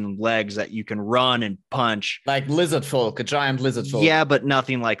arms and legs that you can run and punch. like lizard folk, a giant lizard folk. Yeah, but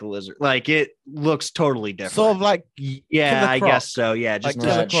nothing like a lizard. It looks totally different. Sort of like yeah, Killer I Croc. guess so. Yeah, just Like a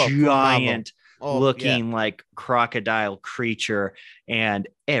Killer Croc from Marvel. giant looking crocodile creature, and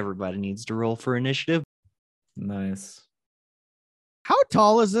everybody needs to roll for initiative. Nice. How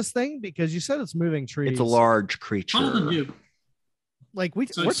tall is this thing? Because you said it's moving trees. It's a large creature. Taller than you. We're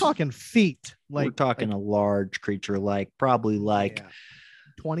it's- talking feet. We're talking a large creature, probably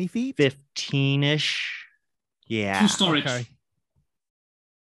 20 feet. 15-ish. Yeah. 2 storage. Okay.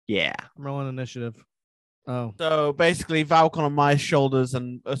 Yeah. I'm rolling initiative. Oh. So basically, Valcon on my shoulders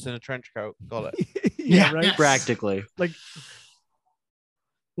and us in a trench coat. Got it. yeah, right. Yes. Practically.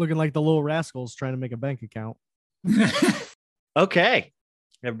 Looking like the little rascals trying to make a bank account. Okay.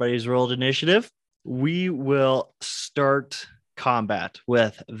 Everybody's rolled initiative. We will start combat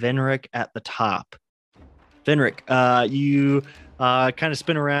with Venric at the top. Venric, you kind of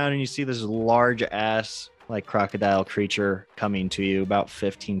spin around and you see this large ass crocodile creature coming to you, about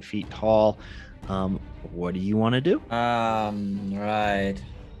 15 feet tall. What do you want to do? Right.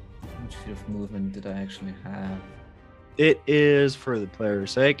 How much of movement did I actually have? It is, for the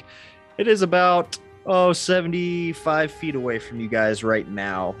player's sake, it is about 75 feet away from you guys right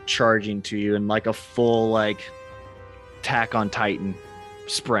now, charging to you in a full Attack on Titan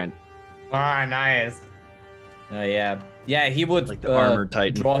sprint. Ah, nice. Yeah, he would The armored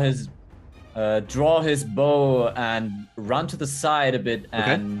Titan. draw his bow and run to the side a bit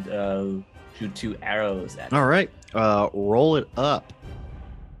Okay. and shoot 2 arrows at All right. Roll it up.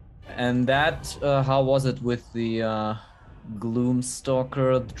 And that, how was it with the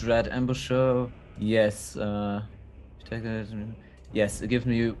Gloomstalker, the Dread Ambusher? Yes, yes, it gives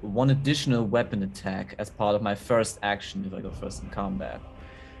me 1 additional weapon attack as part of my first action if I go first in combat.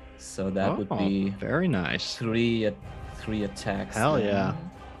 So that would Oh, be very nice. three attacks. Hell then. yeah.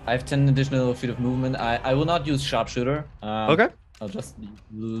 I have 10 additional feet of movement. I will not use sharpshooter. Okay. I'll just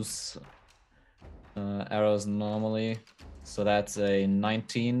use arrows normally. So that's a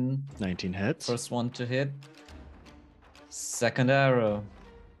 19. 19 hits. First one to hit. Second arrow.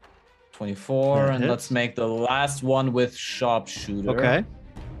 24. That And let's hits. make the last one with sharpshooter. Okay.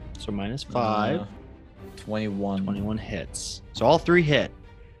 So -5. 21. 21 hits. So all 3 hit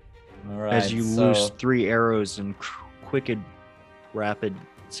All right. as you so loose 3 arrows in quick, rapid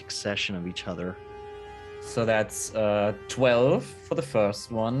succession of each other. So that's 12 for the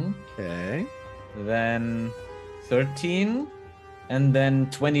first one. Okay. Then 13. And then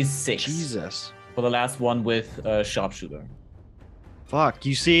 26 Jesus. for the last one with sharpshooter. Fuck.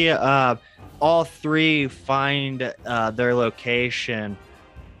 You see, all 3 find their location,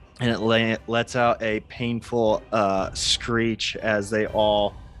 and it lets out a painful screech as they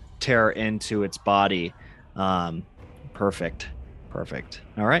all tear into its body. Perfect.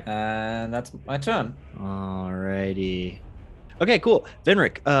 All right. And that's my turn. Alrighty. Okay, cool.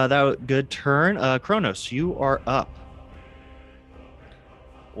 Venric, that was a good turn. Kronos, you are up.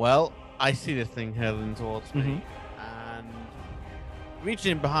 Well, I see the thing hurtling towards me, and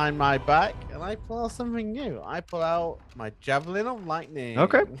reaching behind my back, and I pull out something new. I pull out my Javelin of Lightning.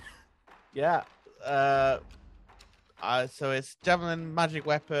 Okay. Yeah. So it's Javelin, magic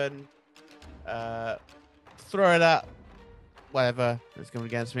weapon. Throw it at whatever is coming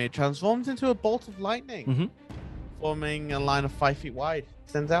against me. It transforms into a bolt of lightning, forming a line of 5 feet wide.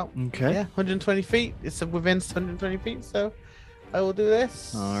 Sends out. Okay. Yeah, 120 feet. It's within 120 feet, so I will do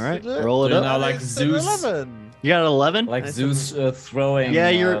this. All right. Roll it Do it up. now like It's Zeus. 11. You got 11? Like Nice. Zeus throwing Yeah,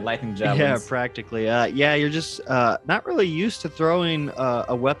 you're- lightning Yeah, javelins. practically. Yeah, you're just not really used to throwing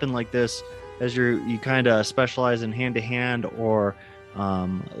a weapon like this, as you kind of specialize in hand to hand or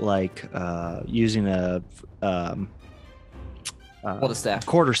using a Quarterstaff.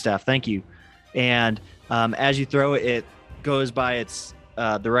 quarterstaff. Thank you. And as you throw it, it goes by its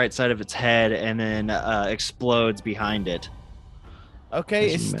the right side of its head and then explodes behind it.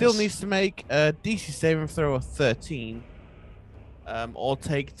 Okay, As it you still miss. needs to make a DC saving throw of 13, or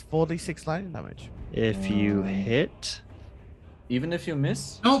take 4d6 lightning damage. If you Um, hit, Even if you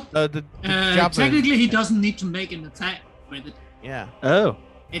miss? Nope. The javelin. Technically, he doesn't need to make an attack with it. Yeah. oh,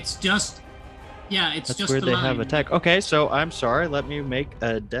 It's just, it's that's just where the they line. have attack. Okay, so I'm sorry. Let me make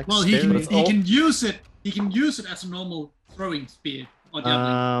a dexterity. Well, he can But he can use it. He can use it as a normal throwing spear or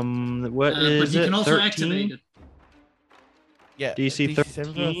javelin. What but is he it? can also 13? activate it. Yeah. DC saving throw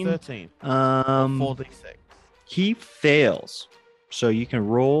 13? of 13. Um, 4d6. he fails, so you can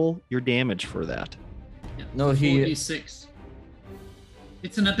roll your damage for that. Yeah, No, he- 4d6.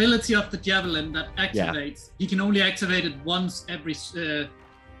 It's an ability of the javelin that activates. He can only activate it once every. I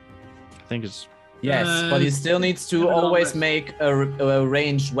think it's Yes, but he still needs to have a long always rest. make a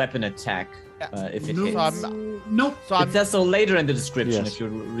ranged weapon attack Yeah. if it no, hits. nope. So It I'm says so later in the description Yes. if you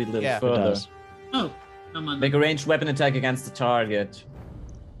read a little Yeah. it further. does. Oh, come on. Make a ranged weapon attack against the target.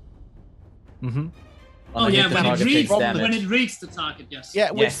 Mm-hmm. Oh On a yeah, hit, the when it target reads takes from the- damage. when it reads the target, yes.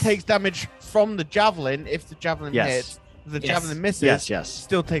 Yeah, which Yes. takes damage from the javelin if the javelin Yes. hits. If the Yes. javelin misses, Yes.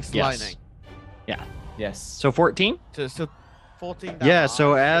 still takes Yes. lightning. Yes. So 14. So it's still 14 damage. Yeah.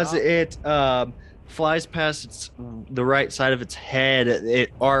 So as Yeah. it flies past the right side of its head,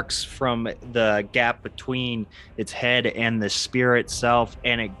 it arcs from the gap between its head and the spear itself,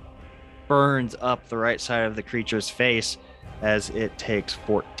 and it burns up the right side of the creature's face as it takes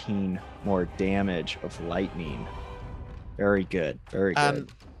 14 more damage of lightning. Very good. Very good.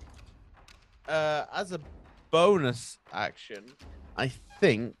 And as a bonus action, I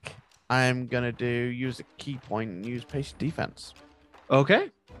think I'm gonna use a key point and use patient defense. Okay.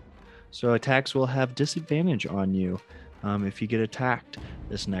 So attacks will have disadvantage on you if you get attacked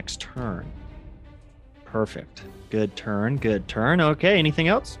this next turn. Perfect. Good turn. Good turn. Okay. Anything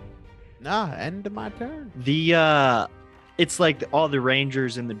else? Nah, end of my turn. It's like all the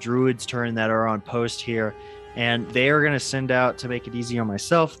rangers and the druids' turn that are on post here, and they are going to send out, to make it easy on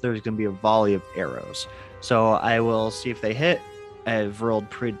myself, there's going to be a volley of arrows. So I will see if they hit. I've rolled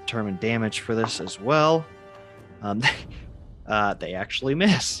predetermined damage for this as well. They actually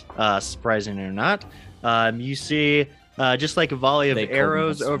miss, surprisingly or not. You see just like a volley of They couldn't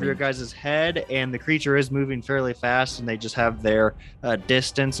arrows have over your swung. guys' head, and the creature is moving fairly fast, and they just have their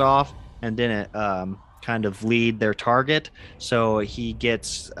distance off and didn't kind of lead their target. So he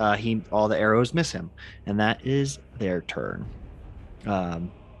gets all the arrows miss him, and that is their turn.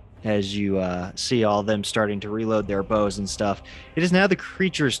 As you see all them starting to reload their bows and stuff, it is now the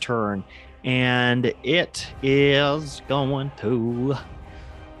creature's turn, and it is going to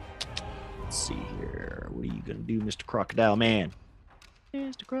let's see here. What are you gonna do, Mr. Crocodile Man?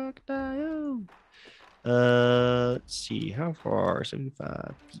 Mr. Crocodile. Let's see. How far?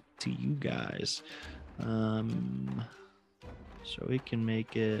 75 feet to you guys. So we can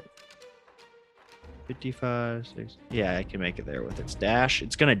make it 55, 60. Yeah, I can make it there with its dash.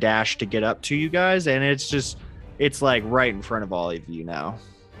 It's gonna dash to get up to you guys, and it's like right in front of all of you now.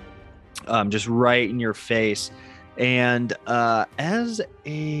 Just right in your face. And as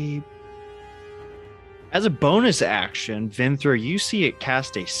a bonus action, Vinthra, you see it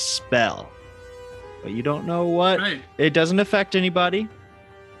cast a spell, but you don't know what. Right. It doesn't affect anybody.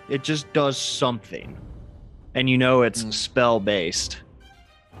 It just does something, and you know it's spell based.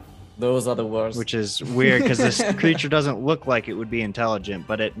 Those are the worst. Which is weird because this creature doesn't look like it would be intelligent,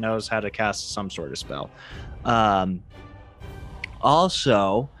 but it knows how to cast some sort of spell.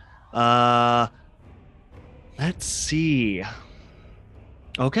 Also, let's see.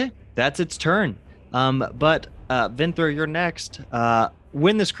 Okay, that's its turn. But Vinthra, you're next.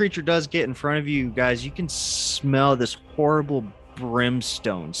 When this creature does get in front of you guys, you can smell this horrible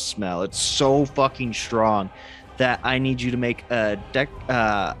brimstone smell. It's so fucking strong that I need you to make a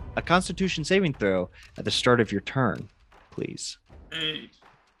Constitution saving throw at the start of your turn, please. Hey.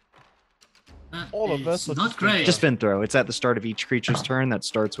 That All of us is are not just great. Just Vinthra. It's at the start of each creature's turn that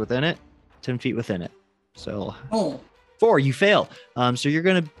starts within it, 10 feet within it. So Oh, 4, you fail. So you're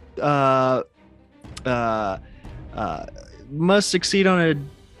gonna must succeed on a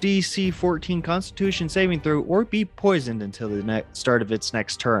DC 14 Constitution saving throw or be poisoned until the start of its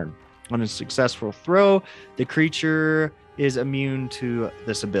next turn. On a successful throw, the creature is immune to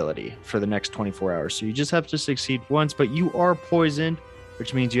this ability for the next 24 hours. So you just have to succeed once, but you are poisoned,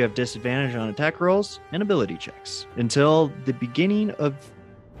 which means you have disadvantage on attack rolls and ability checks until the beginning of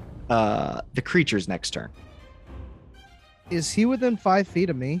the creature's next turn. Is he within 5 feet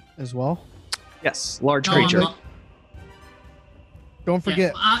of me as well? Yes, large no, creature. I'm not. Don't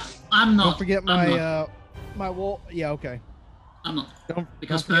forget. Yeah, I'm not. Don't forget I'm my not. my wolf. Yeah, okay. I'm not. don't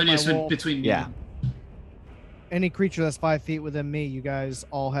Because forget Bernie my is wolf. between me. Yeah. Any creature that's 5 feet within me, you guys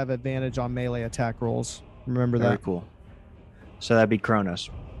all have advantage on melee attack rolls. Remember Very that. cool. So that'd be Kronos.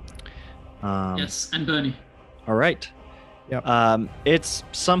 Yes, and Bernie. All right. Yep. It's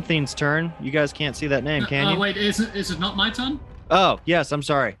something's turn. You guys can't see that name, can you? Wait, is it not my turn? Oh, yes. I'm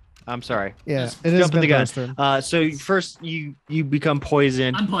sorry. Yeah, Yeah, it is Jumping the gun. Vinthra's turn. So first you become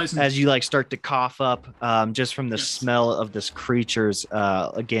poisoned I'm poisoned. as you like start to cough up just from the Yes. smell of this creature's.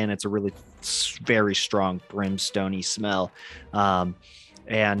 Again, it's a really very strong brimstone-y smell.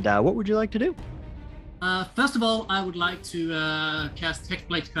 And what would you like to do? First of all, I would like to cast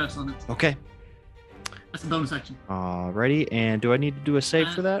Hexblade Curse on it. Okay. That's a bonus action. Alrighty. And do I need to do a save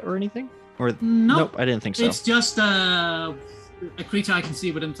for that or anything? Or Nope. I didn't think so. It's just a creature I can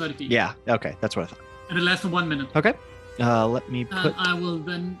see within 30 feet. Yeah. Okay. That's what I thought. And it lasts for 1 minute. Okay. Let me put. And I will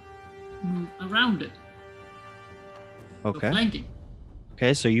then move around it. So Okay. flanking.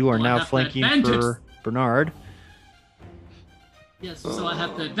 Okay. So you are I now have the flanking advantage. for Bernard. Yes, so I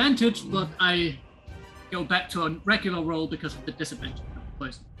have the advantage, but I go back to a regular roll because of the disadvantage of the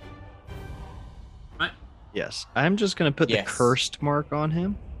poison. Right? Yes. I'm just gonna put the Yes. cursed mark on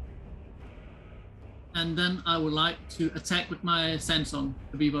him. And then I would like to attack with my Samsung,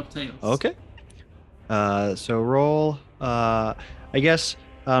 the Weaver of Tails. Okay. So roll. I guess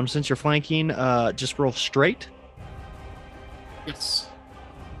since you're flanking, just roll straight. Yes.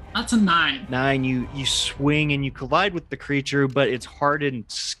 That's a 9. 9. You swing and you collide with the creature, but its hardened,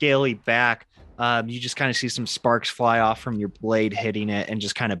 scaly back. You just kind of see some sparks fly off from your blade hitting it and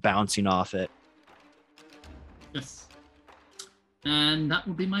just kind of bouncing off it. Yes. And that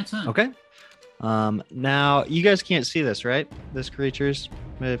will be my turn. Okay. Now you guys can't see this, right? This creature's.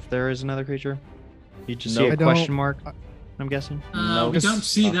 If there is another creature, you just see Nope. a I don't- question mark. I'm guessing. No. We don't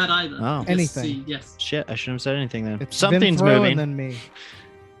see that either. Oh. We just Anything. see- yes. Shit, I shouldn't have said anything then. It's Something's Vinthra moving. and then me.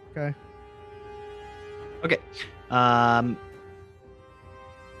 Okay. Okay.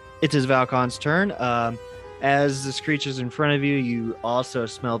 It is Valcon's turn. As this creature's in front of you, you also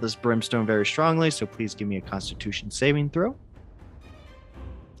smell this brimstone very strongly, so please give me a Constitution saving throw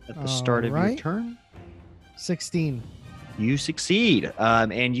at the start of your Alright. turn. 16. You succeed,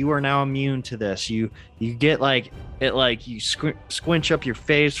 and you are now immune to this. You get like it, like you squinch up your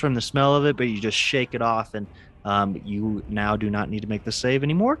face from the smell of it, but you just shake it off, and you now do not need to make the save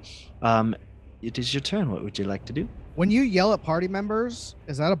anymore. It is your turn. What would you like to do? When you yell at party members,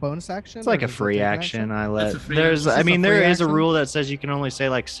 is that a bonus action? It's like or a does it free take an action. I That's let a free there's. action. I mean, It's a there free is a action? rule that says you can only say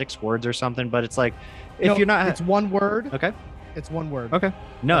like 6 words or something, but it's like if No, you're not it's one word. okay. It's one word. Okay.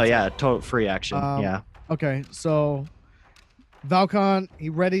 No, That's yeah, total free action. Um, yeah. Okay, so Valkon, he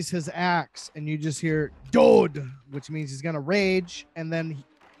readies his axe, and you just hear "Dod," which means he's gonna rage, and then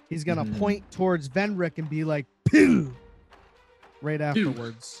he's gonna point towards Venric and be like "Pew!" right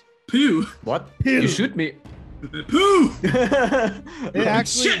afterwards. Poo. What? Pew. You shoot me. Poo. It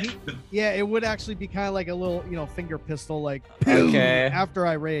actually, Shit. yeah, it would actually be kind of like a little, finger pistol, like "Pew!" Okay. after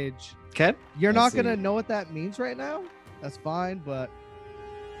I rage. Okay. You're I not see. gonna know what that means right now. That's fine, but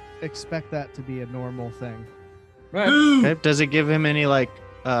expect that to be a normal thing. Right. Poo. Okay. Does it give him any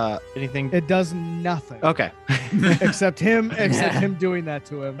anything? It does nothing Okay. except him doing that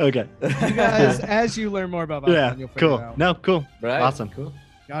to him. Okay. You guys, as you learn more about Valkon, Yeah. you'll figure Cool. it out. No. Cool. Right. Awesome. Cool.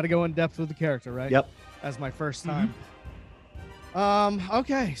 Gotta go in depth with the character, right? Yep. As my first time.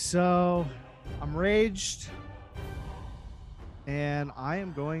 Okay, so I'm raged. And I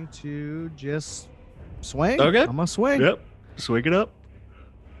am going to just swing. Okay. I'm gonna swing. Yep. Swing it up.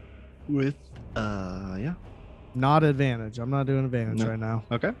 With yeah. Not advantage. I'm not doing advantage No. right now.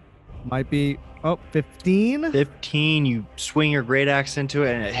 Okay. Might be 15. 15. You swing your great axe into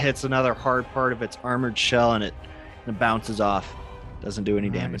it, and it hits another hard part of its armored shell, and it bounces off. Doesn't do any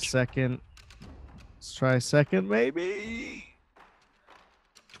All right, damage. second. Let's try second, maybe.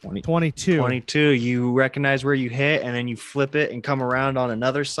 20. 22. 22. You recognize where you hit, and then you flip it and come around on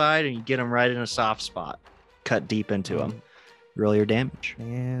another side, and you get him right in a soft spot. Cut deep into him. Roll your damage.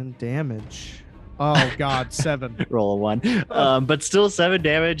 And damage. Oh God, 7. Roll a 1. But still 7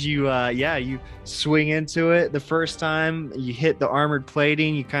 damage. You you swing into it the first time. You hit the armored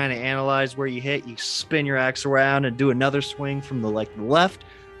plating. You kind of analyze where you hit. You spin your axe around and do another swing from the left.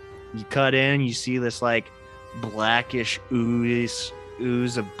 You cut in. You see this blackish ooze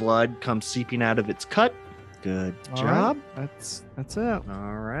of blood come seeping out of its cut. Good job. That's it.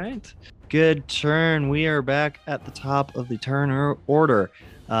 All right. Good turn. We are back at the top of the turn order.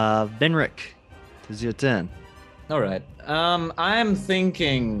 Benric, is your turn. All right. I'm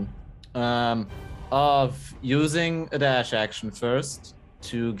thinking of using a dash action first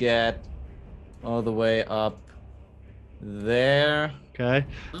to get all the way up there, Okay.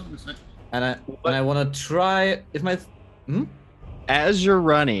 Oh, it's like- and I want to try if my. As you're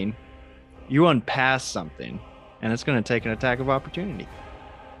running, you unpass something, and it's going to take an attack of opportunity.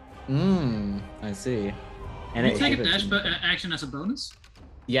 I see. And you it take a hits dash you. action as a bonus.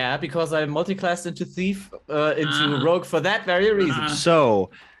 Yeah, because I multiclassed into thief, into rogue for that very reason. So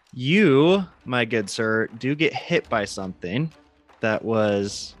you, my good sir, do get hit by something that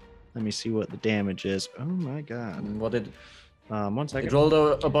was. Let me see what the damage is. Oh my god. And what did 1 second. it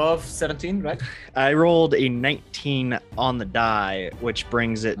rolled above 17, right? I rolled a 19 on the die, which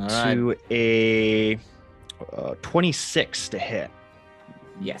brings it All right. to a 26 to hit.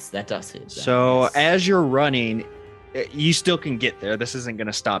 Yes, that does hit. So Yes. as you're running, you still can get there. This isn't going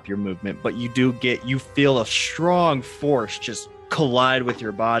to stop your movement, but you feel a strong force just collide with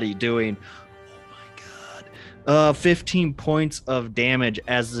your body, doing, oh my god, 15 points of damage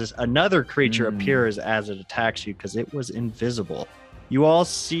as another creature appears as it attacks you because it was invisible. You all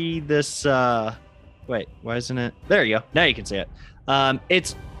see this. Wait, why isn't it? There you go. Now you can see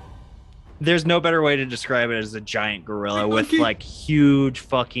it. There's no better way to describe it as a giant gorilla with huge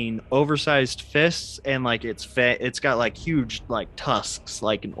fucking oversized fists and it's got huge tusks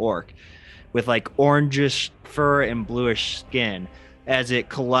like an orc with orangish fur and bluish skin as it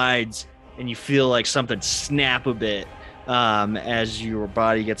collides, and you feel something snap a bit as your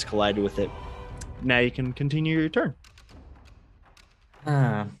body gets collided with it. Now you can continue your turn.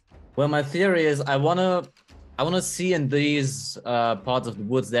 Well, my theory is I wanna see in these parts of the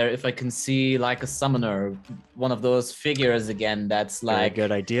woods there if I can see a summoner, one of those figures again. That's Very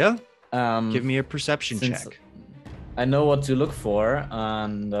good idea. Give me a perception since check. I know what to look for,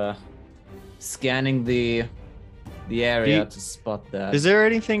 and scanning the area to spot that. Is there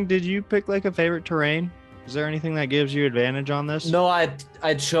anything? Did you pick a favorite terrain? Is there anything that gives you advantage on this? No,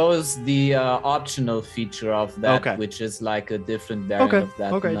 I chose the optional feature of that, Okay. which is a different variant Okay. of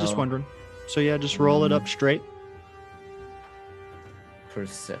that. Okay. Just wondering. So yeah, just roll it up straight.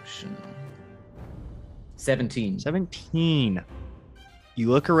 Perception. 17. 17. You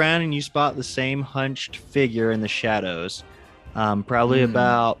look around and you spot the same hunched figure in the shadows, probably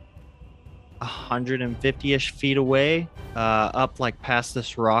about 150-ish feet away, up past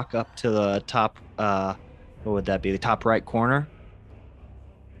this rock up to the top. What would that be? The top right corner,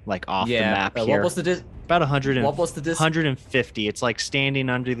 off the map here. What was the about 100? What was the 150. It's standing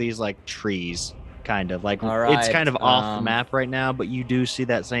under these trees, kind of All it's right, kind of off the map right now, but you do see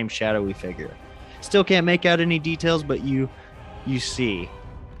that same shadowy figure. Still can't make out any details, but you see.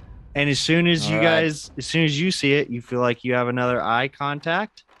 And as soon as as soon as you see it, you feel like you have another eye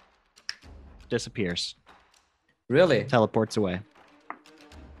contact. Disappears. Really? Teleports away.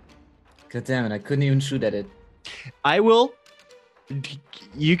 God damn it! I couldn't even shoot at it. I will.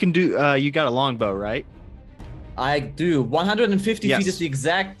 You can do. You got a longbow, right? I do. 150 Yes. feet is the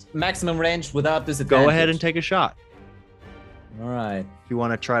exact maximum range without disadvantage. Go ahead and take a shot All right. if you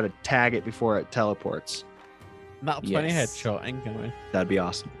want to try to tag it before it teleports. Not 20 Yes. headshot, ain't gonna. That'd be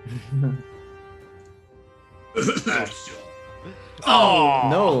awesome. Oh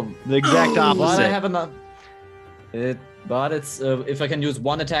No, The exact but I opposite. have enough. But it's if I can use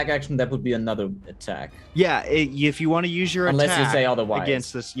one attack action, that would be another attack. Yeah, if you want to use your Unless you attack say otherwise.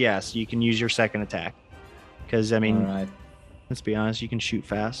 against this, yes, you can use your second attack. Because I mean, All right. let's be honest, you can shoot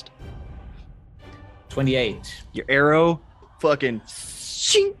fast. 28. Your arrow, fucking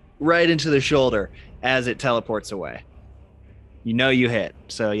shing, right into the shoulder as it teleports away. You know you hit.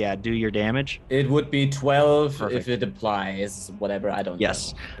 So yeah, do your damage. It would be 12 Perfect. if it applies. Whatever. I don't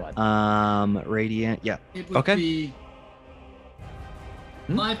Yes. know. But Radiant. Yeah. It would Okay. be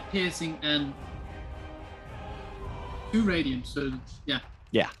Hmm? 5 piercing and 2 radiant. So yeah.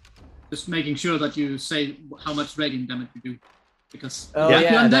 Yeah. Just making sure that you say how much radiant damage you do, because Oh, Yeah. yeah.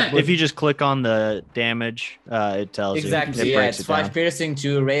 Beyond that that, would- If you just click on the damage, it tells exactly. you. It Yeah, breaks it's it 5 down. piercing,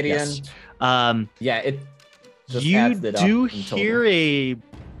 2 radiant. Yeah. It just You adds it up do in total. hear a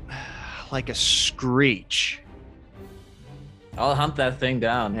like a screech. I'll hunt that thing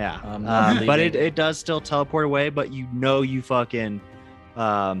down. Yeah. I'm not But leaving. it does still teleport away, but you know you fucking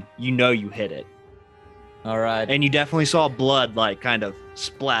you know you hit it. All right. And you definitely saw blood like kind of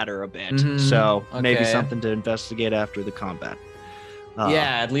splatter a bit. Mhm, So maybe okay. something to investigate after the combat.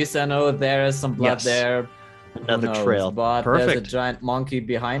 Yeah, at least I know there is some blood yes. there. Who Another knows? trail. But there's a Perfect. giant monkey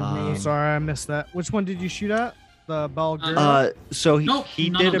behind me. Sorry, I missed that. Which one did you shoot at? The Balgur? So he, Nope, he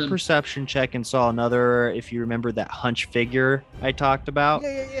none did of a them. perception check and saw another, if you remember that hunch figure I talked about.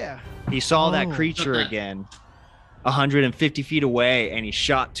 yeah. He saw that Oh. creature Okay. again 150 feet away and he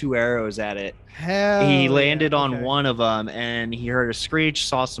shot 2 arrows at it. Hell He yeah, landed on okay. one of them and he heard a screech,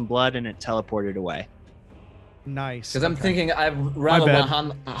 saw some blood, and it teleported away. Nice. Because I'm okay. thinking I'd rather bad.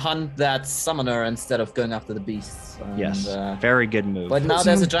 hunt that summoner instead of going after the beasts. And, Yes, very good move. But now So-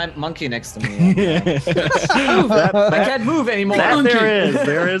 there's a giant monkey next to me. That- I can't move anymore. that Monkey.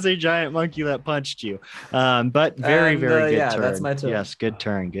 there is a giant monkey that punched you. But very, And, very good yeah, turn. that's my turn. Yes, good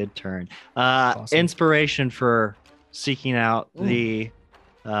turn. Awesome. Inspiration for seeking out the.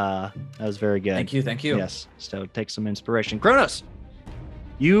 That was very good. Thank you, thank you. Yes, so take some inspiration. Kronos,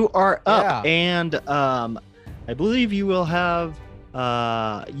 you are up, Yeah. and I believe you will have.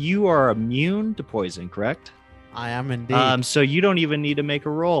 You are immune to poison, correct? I am indeed. So you don't even need to make a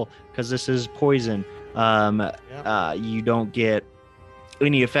roll because this is poison. Yep. You don't get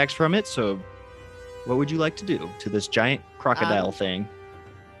any effects from it. So, what would you like to do to this giant crocodile thing?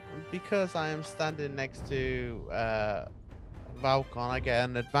 Because I am standing next to Valcon, I get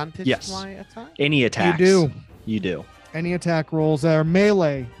an advantage Yes. to my attack. Any attacks? do. You do, Any attack rolls that are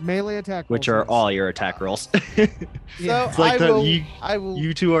melee attack which rolls. are all your attack rolls. Yeah. So It's like I will.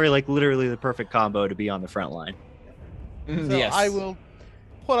 you two are like literally the perfect combo to be on the front line. Mm, So yes. I will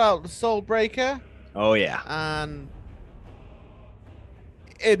put out the Soul Breaker Oh yeah. and,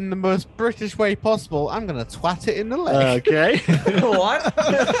 in the most British way possible, I'm gonna twat it in the leg. Okay. What?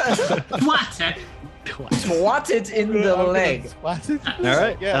 Twat it. Swat it in the I'm gonna leg. twat it. All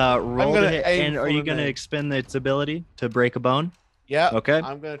right. Yeah. Roll gonna to hit. aim And are for you the going to leg. expend its ability to break a bone? Yeah. Okay.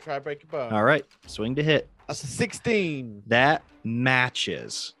 I'm gonna try break a bone. All right. Swing to hit. That's a 16. That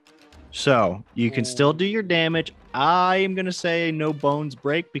matches. So you can still do your damage. I am going to say no bones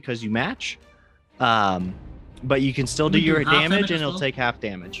break because you match. But you can still do We do your half damage damage and as it'll well? take half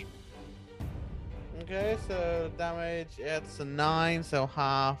damage. Okay, so damage, it's a 9, so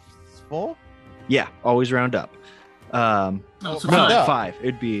half 4. Yeah. Always round up. No, it's a Oh, No, no. 5.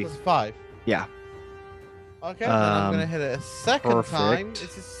 It'd be, Plus 5. yeah. Okay, then I'm gonna Um, hit it a second time.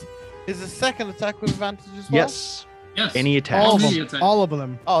 perfect. Is the second attack with advantage as well? Yes. Yes. Any attack. all of Any them. attack. All of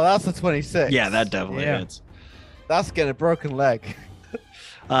them. Oh, that's a 26. Yeah, that definitely Yeah. hits. That's getting a broken leg.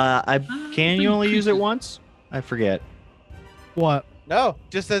 Can you only use it once? I forget. What? No,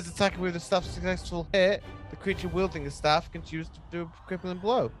 just as attacking with a staff successful hit, the creature wielding the staff can choose to do a crippling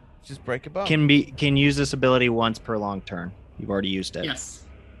blow. Just break a bone. Can use this ability once per long turn. You've already used it. Yes.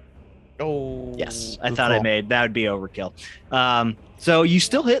 Oh. Yes, I good thought I call. made that would be overkill. So you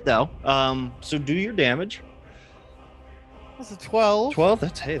still hit though. So do your damage. That's a 12. 12.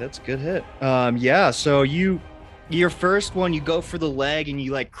 That's a good hit. Yeah. So your first one, you go for the leg and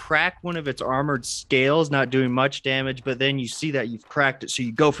you like crack one of its armored scales, not doing much damage, but then you see that you've cracked it, so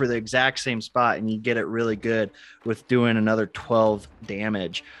you go for the exact same spot and you get it really good with doing another 12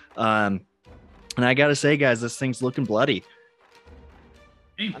 damage. And And I gotta say, guys, this thing's looking bloody.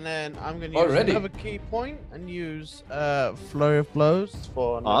 And then I'm going to use Already? another key point and use Flurry of Blows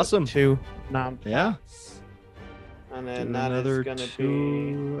for another Awesome. 2 now. Yeah. And Do then that is another going to be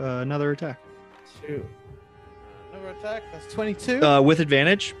two, another attack 2. Another attack. That's 22. with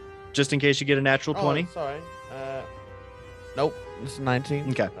advantage, just in case you get a natural 20. Oh, sorry. Nope. This is 19.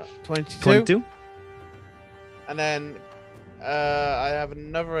 Okay. 22. 22. And then I have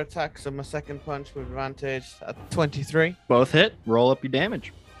another attack, so my second punch with advantage at 23. Both hit. Roll up your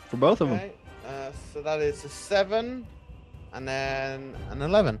damage for both of them. Okay. So that is a 7 and then an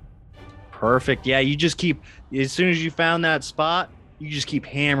 11. Perfect. Yeah, you just keep, as soon as you found that spot, you just keep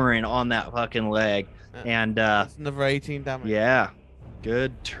hammering on that fucking leg. Yeah. And That's another 18 damage. yeah,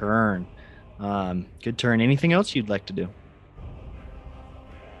 good turn. Good turn. Anything else you'd like to do?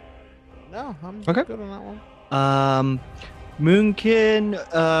 No, I'm Okay. good on that one.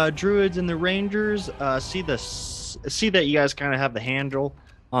 Moonkin, Druids, and the Rangers see that you guys kind of have the handle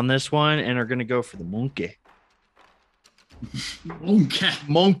on this one and are gonna go for the monkey. Okay.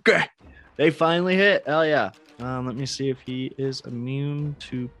 Monkey. They finally hit. Hell yeah. Let me see if he is immune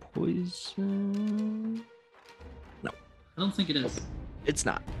to poison. I don't think it is. It's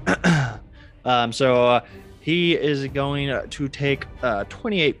not. So he is going to take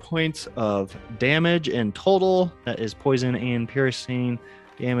 28 points of damage in total. That is poison and piercing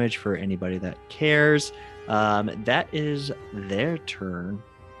damage for anybody that cares. That is their turn.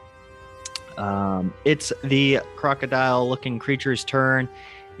 It's the crocodile-looking creature's turn,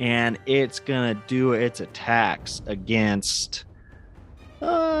 and it's gonna do its attacks against.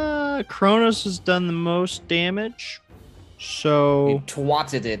 Kronos has done the most damage, He so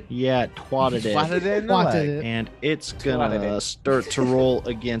twatted it. yeah, twatted it. Flatted it in the Twatted leg. it. And it's Twatted gonna it. start to roll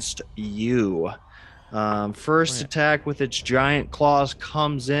against you. First Right. attack with its giant claws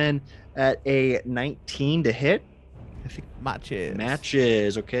comes in at a 19 to hit. Matches.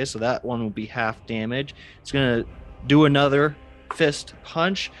 Matches. Okay, so that one will be half damage. It's gonna do another fist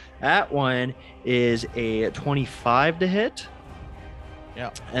punch. That one is a 25 to hit. Yeah.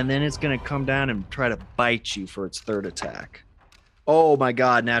 And then it's gonna come down and try to bite you for its third attack. Oh my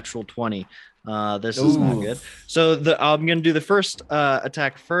god, natural 20. This is not Ooh. good. So I'm gonna do the first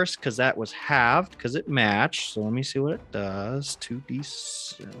attack first because that was halved because it matched. So let me see what it does.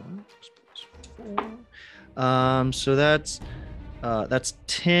 2d6 plus 4. So that's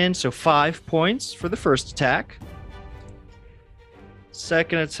 10. So 5 points for the first attack.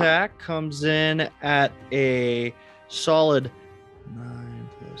 Second attack comes in at a solid 9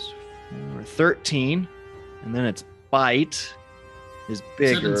 plus 4, 13, and then its bite is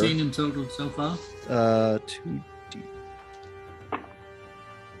bigger. 17 in total so far. 2d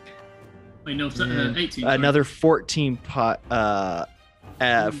Wait, no, And 18. sorry. another 14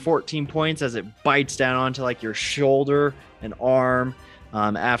 14 points as it bites down onto like your shoulder and arm.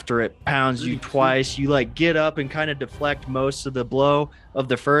 After it pounds you twice, you like get up and kind of deflect most of the blow of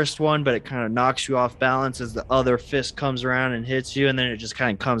the first one, but it kind of knocks you off balance as the other fist comes around and hits you, and then it just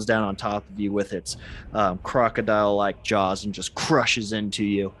kind of comes down on top of you with its crocodile-like jaws and just crushes into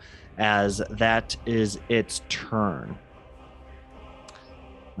you as that is its turn.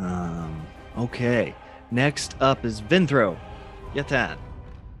 Okay, next up is Vinthro. Yatan.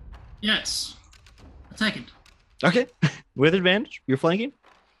 Yes. Attack it. Okay, with advantage. You're flanking.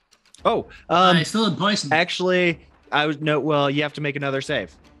 Oh, I still had poison. actually, you have to make another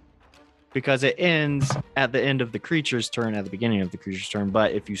save because it ends at the end of the creature's turn, at the beginning of the creature's turn.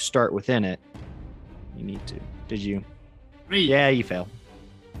 But if you start within it, you need to. Did you? 3. Yeah, you fail.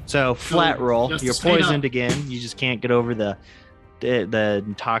 So flat roll. just You're straight poisoned up. again. You just can't get over the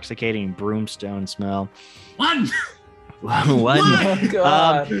intoxicating broomstone smell. 1. One. Oh,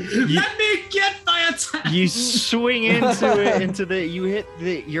 God. Let me get my attack. You swing into it, you hit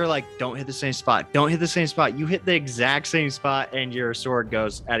you're like, don't hit the same spot. Don't hit the same spot. You hit the exact same spot and your sword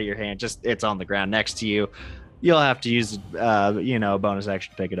goes out of your hand. Just, it's on the ground next to you. You'll have to use, a bonus action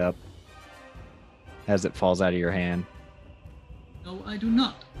to pick it up as it falls out of your hand. No, I do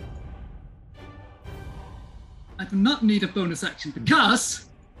not. I do not need a bonus action because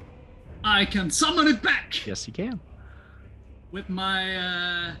I can summon it back Yes, you can. with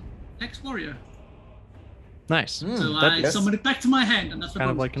my Hex Warrior. Nice. Hmm, So that- I yes. summon it back to my hand, and that's the Kind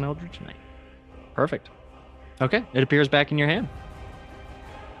of bonus like an Eldritch Knight. Perfect. Okay, it appears back in your hand.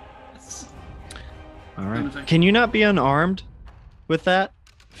 action. All Bonus right. action. Can you not be unarmed with that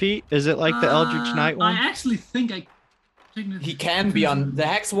feat? Is it like the Eldritch Knight one? I actually think I. He can be on the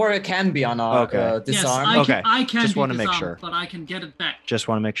Hex Warrior can be on our Okay. disarm. Yes, Okay, I can just be wanna make disarmed, sure. but I can get it back. Just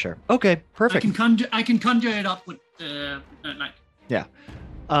want to make sure. Okay, perfect. I can conjure it up with like.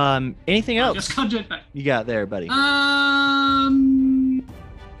 Anything I'll else just conjure it back. you got there, buddy?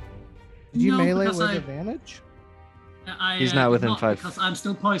 Did you No, melee because with I- advantage? He's not did within 5. because I'm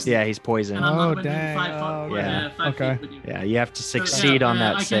still poisoned. Yeah, he's poisoned. And I'm Oh, not within dang. 5 Oh, foot, yeah. 5 Okay. feet with you. Yeah, you have to So, yeah, succeed on I that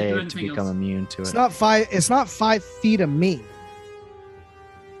can't do save to anything become else. immune to It's it. not 5. It's not 5 feet of me.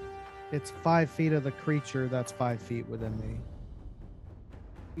 It's 5 feet of the creature that's 5 feet within me.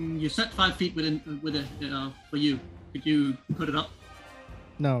 You set 5 feet within for you. Could you put it up?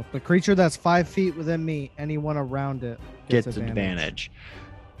 No, the creature that's 5 feet within me, anyone around it Gets advantage.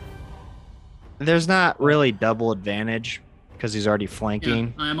 There's not really double advantage because he's already Yeah,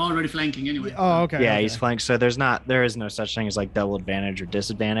 flanking. I am already flanking anyway. Oh, okay. Yeah, okay. he's flanked. So there is no such thing as like double advantage or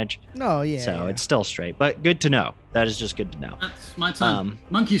disadvantage. No, yeah. So yeah. it's still straight, but good to know. That is just good to know. That's my turn. Um,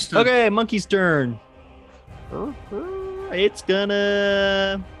 Monkey's turn. Okay, monkey's turn. It's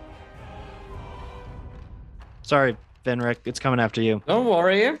gonna. Sorry, Venric. It's coming after you. Don't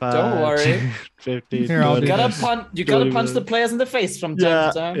worry. Don't 5, worry. 10, 15. Here, I'll You do gotta this. punch. You gotta punch the 20. players in the face from time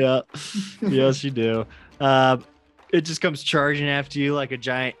Yeah, to time. yeah. Yes, you do. It just comes charging after you like a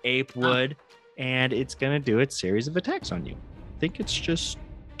giant ape would, and it's gonna do its series of attacks on you. I think it's just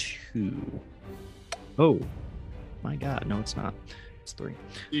 2. Oh, my God! No, it's not. It's 3.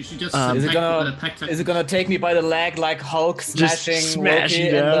 You should just Is it gonna- attack Is it gonna take me by the leg like Hulk Just smashing smashing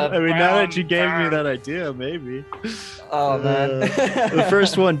Loki in down. the I mean, now that brown you gave me barn? that idea, maybe. Oh man. The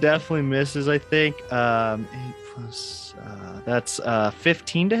first one definitely misses, I think. 8 plus that's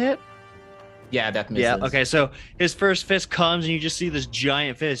 15 to hit. Yeah, that misses. Yeah. Okay. So his first fist comes, and you just see this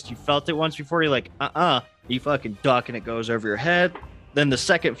giant fist. You felt it once before. You're like, You fucking duck, and it goes over your head. Then the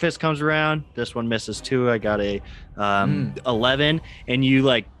second fist comes around. This one misses too. I got a 11, and you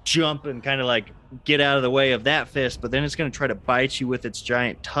like jump and kind of like get out of the way of that fist. But then it's gonna try to bite you with its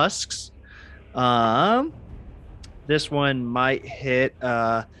giant tusks. This one might hit.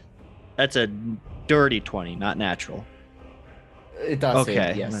 That's a dirty 20, not natural. It does. Okay,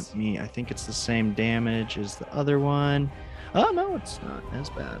 Hit, yes. let me. I think it's the same damage as the other one. Oh no, it's not as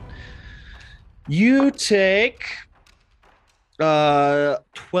bad. You take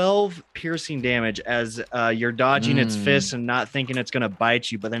 12 piercing damage as you're dodging its fist and not thinking it's gonna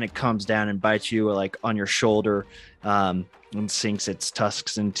bite you, but then it comes down and bites you like on your shoulder, and sinks its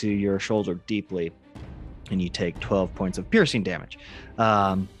tusks into your shoulder deeply, and you take 12 points of piercing damage.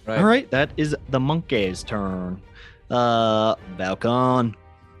 All right, that is the monkey's turn. Valcon,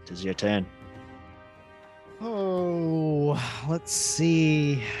 it is your turn. Oh, let's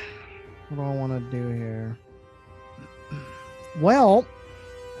see. What do I want to do here? Well,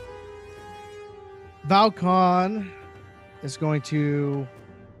 Valcon is going to,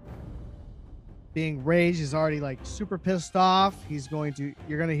 being raged, he's already like super pissed off. You're going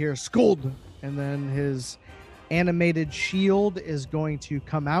to hear scold, and then his animated shield is going to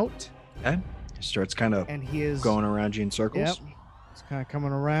come out, Okay, he starts kind of and he is going around you in Yep. circles. It's kind of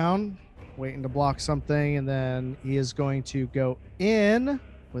coming around, waiting to block something, and then he is going to go in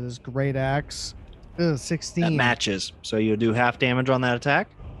with his great axe. 16. That matches, so you'll do half damage on that attack.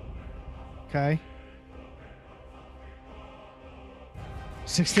 Okay.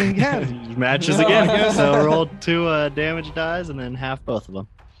 16 again. Matches again. So roll 2 damage dies and then half both of them.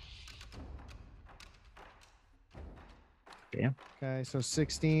 Okay, so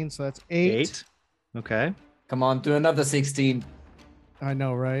 16, so that's 8. Okay. Come on, do another 16. I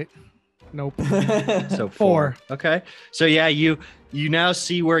know, right? Nope. So 4. Okay. So yeah, you now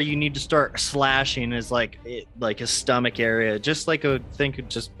see where you need to start slashing is like his stomach area, just like a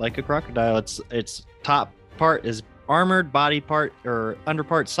crocodile. Its top part is armored, body part or under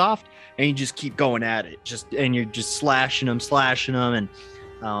part soft, and you just keep going at it. And you're just slashing them,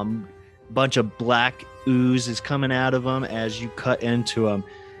 and bunch of black ooze is coming out of them as you cut into them.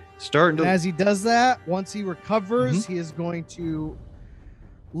 Starting And to as he does that, once he recovers, he is going to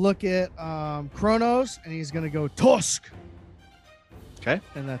look at Kronos, and he's going to go Tusk. Okay.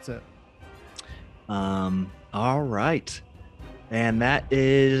 And that's it. All right. And that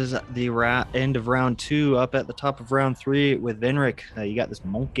is the end of round 2. Up at the top of round 3 with Venric. You got this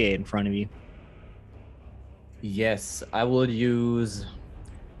monkey in front of you. Yes, I will use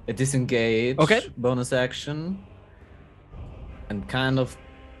a disengage bonus action and kind of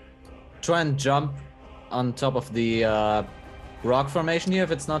try and jump on top of the rock formation here if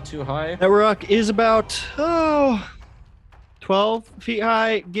it's not too high. That rock is about 12 feet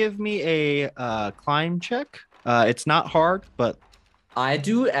high. Give me a climb check. It's not hard, but I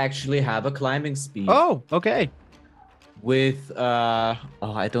do actually have a climbing speed. oh, okay. With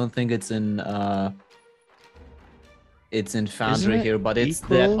I don't think it's in It's in Foundry it here, but it's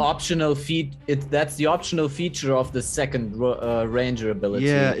the equal? optional that's the optional feature of the second ranger ability.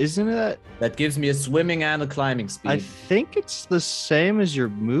 Yeah, isn't it? That gives me a swimming and a climbing speed. I think it's the same as your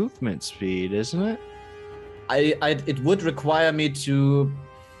movement speed, isn't it? It would require me to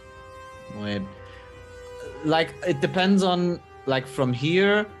wait. Like it depends on like from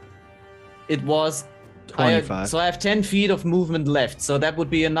here. It was 25. So I have 10 feet of movement left. So that would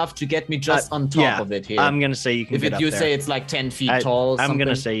be enough to get me just on top yeah, of it here. I'm gonna say you can if get it, up you there. say it's like 10 feet tall. I'm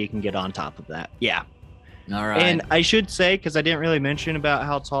gonna something. say you can get on top of that. Yeah. All right. And I should say, because I didn't really mention about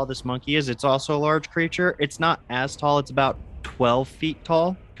how tall this monkey is, it's also a large creature. It's not as tall. It's about 12 feet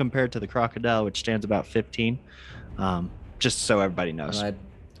tall compared to the crocodile, which stands about 15. Just so everybody knows. All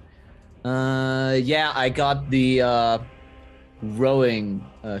right. Yeah, I got the rowing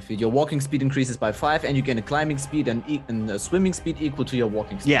feat. Your walking speed increases by 5, and you gain a climbing speed and a swimming speed equal to your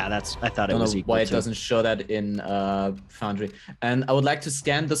walking speed. Yeah, I thought it I don't was know equal why it to. doesn't show that in Foundry. And I would like to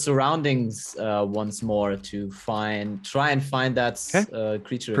scan the surroundings once more to try and find that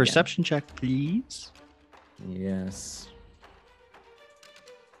creature. Perception check, please. Again. Yes.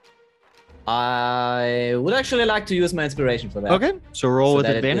 I would actually like to use my inspiration for that. Okay, so roll so with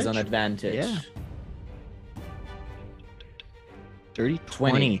that advantage. It is on advantage. Yeah. Dirty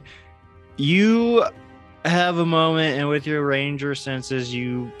 20. You have a moment, and with your ranger senses,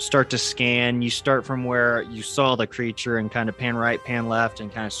 you start to scan. You start from where you saw the creature and kind of pan right, pan left,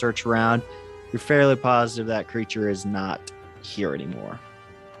 and kind of search around. You're fairly positive that creature is not here anymore.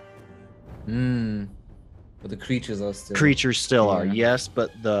 But the creatures are still. Creatures still are, Yeah. yes,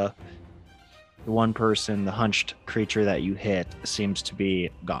 but the one person, the hunched creature that you hit, seems to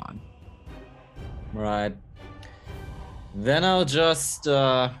be gone. Right. Then I'll just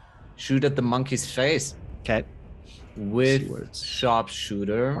shoot at the monkey's face Okay. see what with its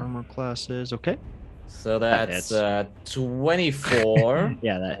sharpshooter. Armor classes. Okay. So hits. that's 24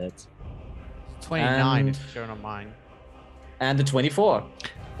 Yeah, that hits. 29 And- is shown on mine. and the 24.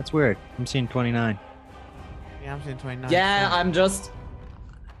 That's weird. I'm seeing 29. Yeah, I'm seeing 29. Yeah, so- I'm just.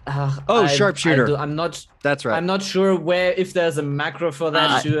 Sharpshooter. I'm not. That's right. I'm not sure if there's a macro for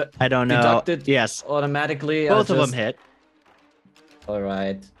that to I don't know. deduct it Yes. automatically. Both of them hit. All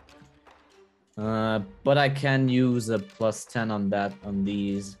right. But I can use a +10 on that on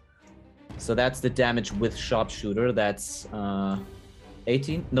these. So that's the damage with sharpshooter. That's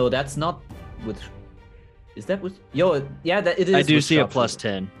 18. No, that's not with. Is that with? Yo, yeah, that it is. I do with see a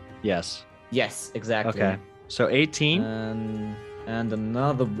sharpshooter. +10. Yes. Yes, exactly. Okay. So 18. And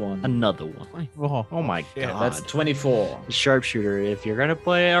another one. Another one. 24. Oh my shit. God. That's 24. The sharpshooter. If you're gonna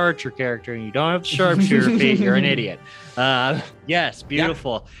play an archer character and you don't have the sharpshooter feat, you're an idiot. Yes,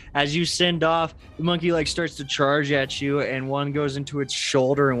 beautiful. As you send off, the monkey like starts to charge at you, and one goes into its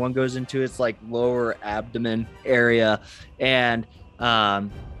shoulder and one goes into its like lower abdomen area, and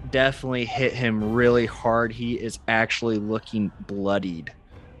definitely hit him really hard. He is actually looking bloodied.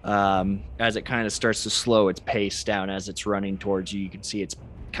 As it kind of starts to slow its pace down as it's running towards you, you can see it's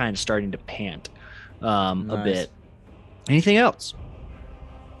kind of starting to pant a Nice. bit. Anything else?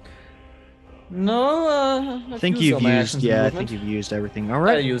 No, I think you've used. Yeah, I think you've used everything. All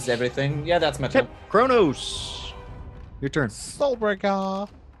I right. used everything. Yeah, that's my Okay, turn. Kronos, your turn. Soulbreaker.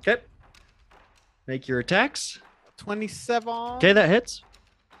 Okay. Make your attacks. 27. Okay, that hits.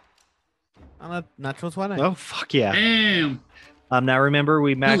 And a natural 20. Oh fuck yeah. Damn. Now remember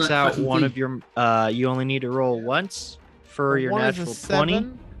we max that out fucking one thing. of your. You only need to roll once for your One is a natural 20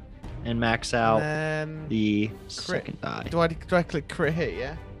 7, and max out and then the second die. do I click crit hit,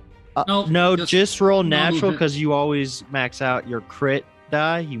 yeah? Nope, No, just just roll normal natural hit. because you always max out your crit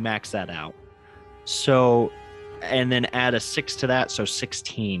die. You max that out. So, and then add a 6 to that, so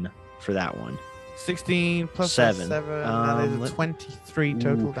 16 for that one. 16 plus 7. 7. That is let- a 23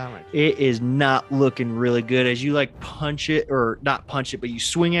 total Ooh. damage. It is not looking really good as you like punch it, or not punch it, but you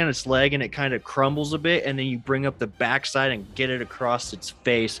swing at its leg and it kind of crumbles a bit, and then you bring up the backside and get it across its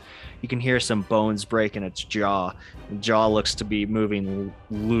face. You can hear some bones break in its jaw. The jaw looks to be moving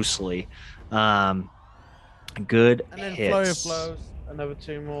loosely. Good And then hits. flurry of blows. Another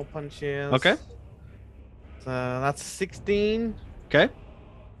 2 more punches. Okay. So that's 16 Okay.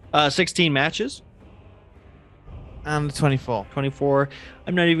 16 matches. and 24. 24.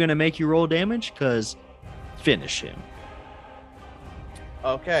 I'm not even going to make you roll damage because finish him.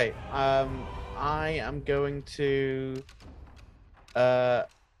 Okay. I am going to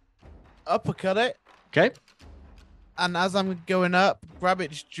uppercut it, Okay. and as I'm going up, grab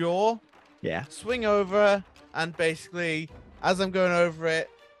its jaw, Yeah. swing over, and basically, as I'm going over it,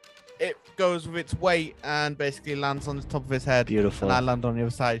 it goes with its weight and basically lands on the top of its head. Beautiful. And I land on the other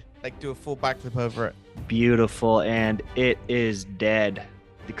side. like do a full backflip over it. Beautiful, and it is dead.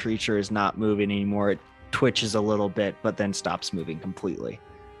 The creature is not moving anymore. It twitches a little bit, but then stops moving completely.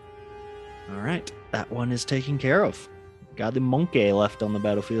 All right, that one is taken care of. Got the monkey left on the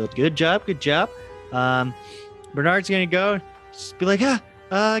battlefield. Good job, good job. Bernard's gonna go, just be like,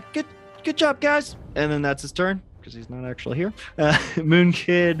 good job, guys, and then that's his turn because he's not actually here. Moon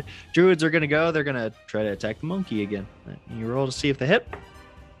Kid, druids are gonna go. They're gonna try to attack the monkey again. You roll to see if they hit.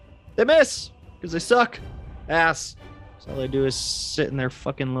 They miss because they suck ass. So all they do is sit in their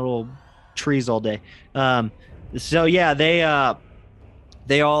fucking little trees all day. So yeah, they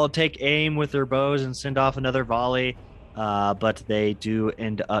all take aim with their bows and send off another volley, but they do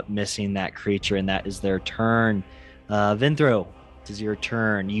end up missing that creature, and that is their turn. Vinthro, it is your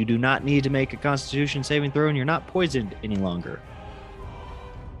turn. You do not need to make a Constitution saving throw, and you're not poisoned any longer.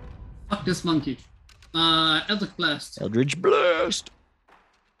 Fuck this monkey. Eldritch Blast. Eldritch Blast.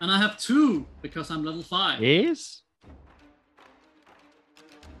 And I have 2 because I'm level 5. Is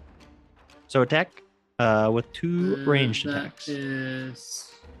so attack with 2 ranged attacks. That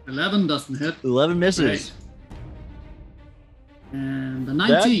is 11 doesn't hit. 11 misses. Great. And the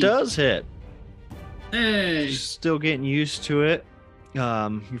 19. That does hit. Hey. Still getting used to it.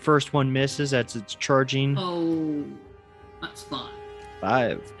 Your first one misses. That's its charging. Oh, that's 5.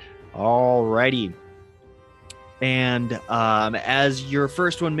 5. Alrighty. And as your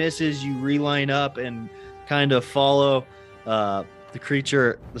first one misses, you reline up and kind of follow the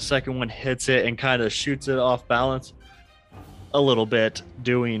creature. The second one hits it and kind of shoots it off balance a little bit,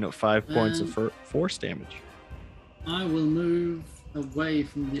 doing 5 points of force damage. I will move away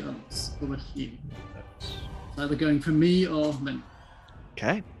from the others over here. It's either going for me or them.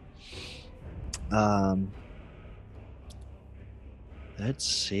 Okay. Let's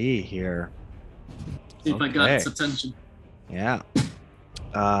see here. See if I got its Okay. attention. Yeah.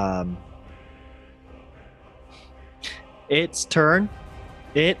 Its turn.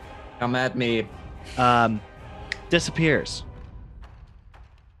 It Come at me. disappears.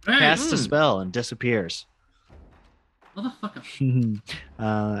 Hey, Casts a spell and disappears. motherfucker.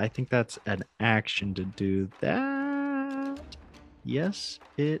 I think that's an action to do that. Yes,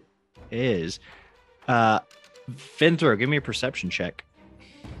 it is. Finthro, give me a perception check.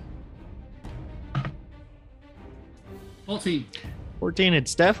 14. 14.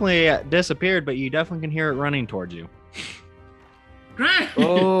 It's definitely disappeared, but you definitely can hear it running towards you. Great!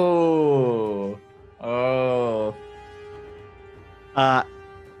 Oh. Oh.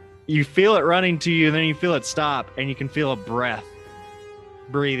 You feel it running to you, and then you feel it stop, and you can feel a breath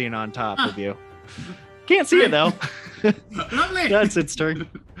breathing on top of you. Can't see it though. Lovely! That's its turn.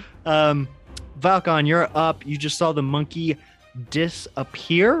 Valkon, you're up. You just saw the monkey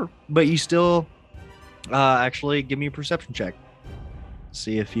disappear, but you still actually give me a perception check.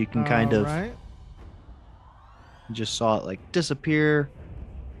 See if you can kind of Right. you just saw it like disappear.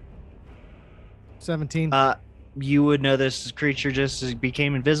 17. You would know this creature just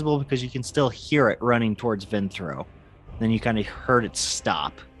became invisible because you can still hear it running towards Vinthro. Then you kind of heard it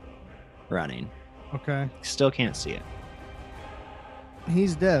stop running. Okay. Still can't see it.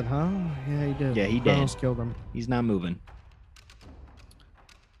 He's dead, huh? Yeah, he did. Yeah, he did. Almost killed him. He's not moving.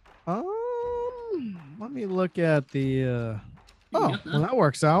 Let me look at the. You Oh, got that. well, that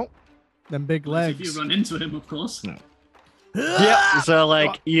works out. Them big If legs. you run into him, of course. No. Yeah. So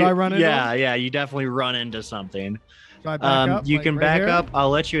like Do you, I run into yeah, you definitely run into something. So I back up, You like, can right back here? up. I'll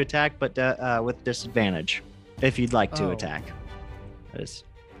let you attack, but with disadvantage, if you'd like to Oh. attack. That is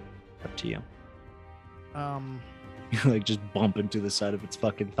up to you. You like just bump into the side of its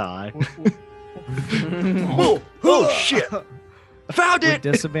fucking thigh. Oh shit! I found With it.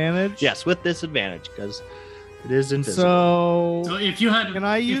 disadvantage. Yes, with disadvantage because it is invisible. So if you had, Can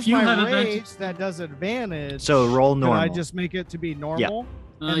I if use you my had advantage, rage that does advantage? So roll Can normal. I just make it to be normal?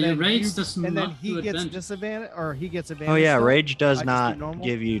 And your then rage you- does And not then he do gets advantage. disadvantage, or he gets advantage. Oh yeah, still? rage does I just do not normal?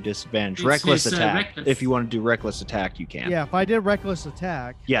 give you disadvantage. It's Reckless his, attack. reckless. If you want to do reckless attack, you can. Yeah, if I did reckless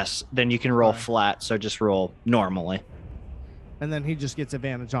attack, Yes, then you can roll Okay. flat. So just roll normally. and then he just gets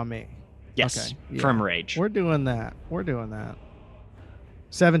advantage on me. Yes, Okay, yeah. from rage. We're doing that. We're doing that.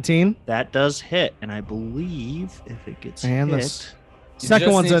 17. That does hit, and I believe if it gets And hit, this You second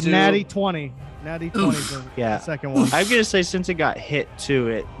just one's need a to- natty 20. Natty 20 Oof. is the Yeah. second one. I'm gonna say since it got hit to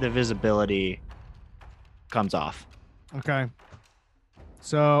it, the visibility comes off. Okay.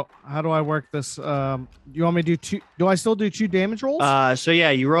 So how do I work this? You want me to do two? Do I still do 2 damage rolls? So yeah,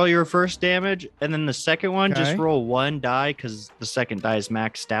 you roll your first damage, and then the second one just Okay. roll 1 die because the second die is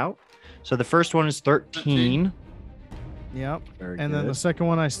maxed out. So the first one is 13. Yep. Very And then the good. second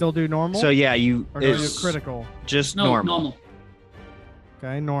one I still do normal. So yeah, you or do I do it's critical? just No, normal. normal.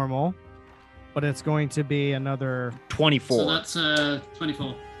 Okay, normal. But it's going to be another 24 So that's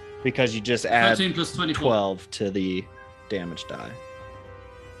 24. because you just add 13 plus 24. 12 to the damage die.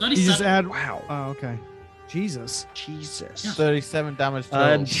 You just 37. add Wow. Oh, okay. Jesus. Jesus. Yeah. 37 damage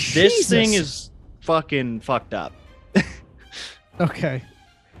total. This thing Jesus. is fucking fucked up. Okay.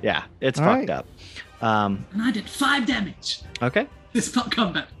 Yeah, it's All fucked right. up. Um, And I did 5 damage. okay. This part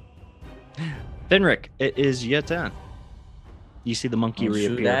combat. Finric, it is your turn. You see the monkey I'll shoot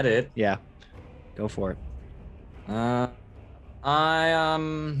reappear. at it. Yeah. Go for it. I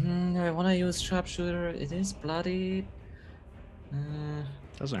want to use sharpshooter. It is bloody.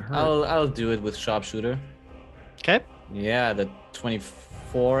 Doesn't hurt. I'll do it with sharpshooter. Okay. Yeah, the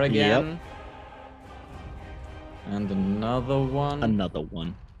 24 again. And another one. Another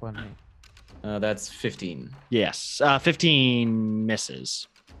one. That's 15. Yes. 15 misses.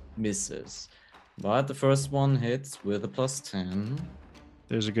 Misses. But the first one hits with a +10.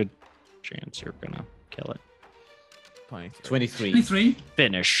 There's a good chance you're gonna kill it. 23. 23.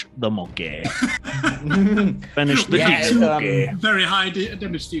 Finish the monkey. Finish the Yeah, monkey. Very high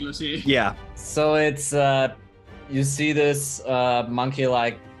damage dealers here. Yeah. So it's you see this monkey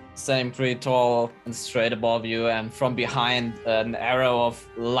like standing pretty tall and straight above you, and from behind an arrow of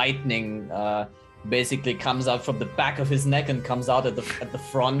lightning basically comes out from the back of his neck and comes out at the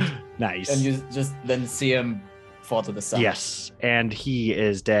front, Nice. and you just then see him fall to the side. Yes, and he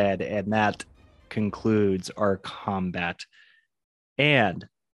is dead, and that concludes our combat. And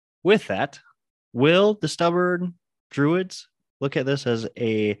with that, will the stubborn druids look at this as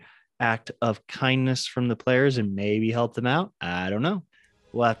a act of kindness from the players and maybe help them out? I don't know.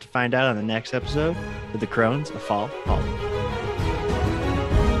 We'll have to find out on the next episode of the Crones of Fall Hall.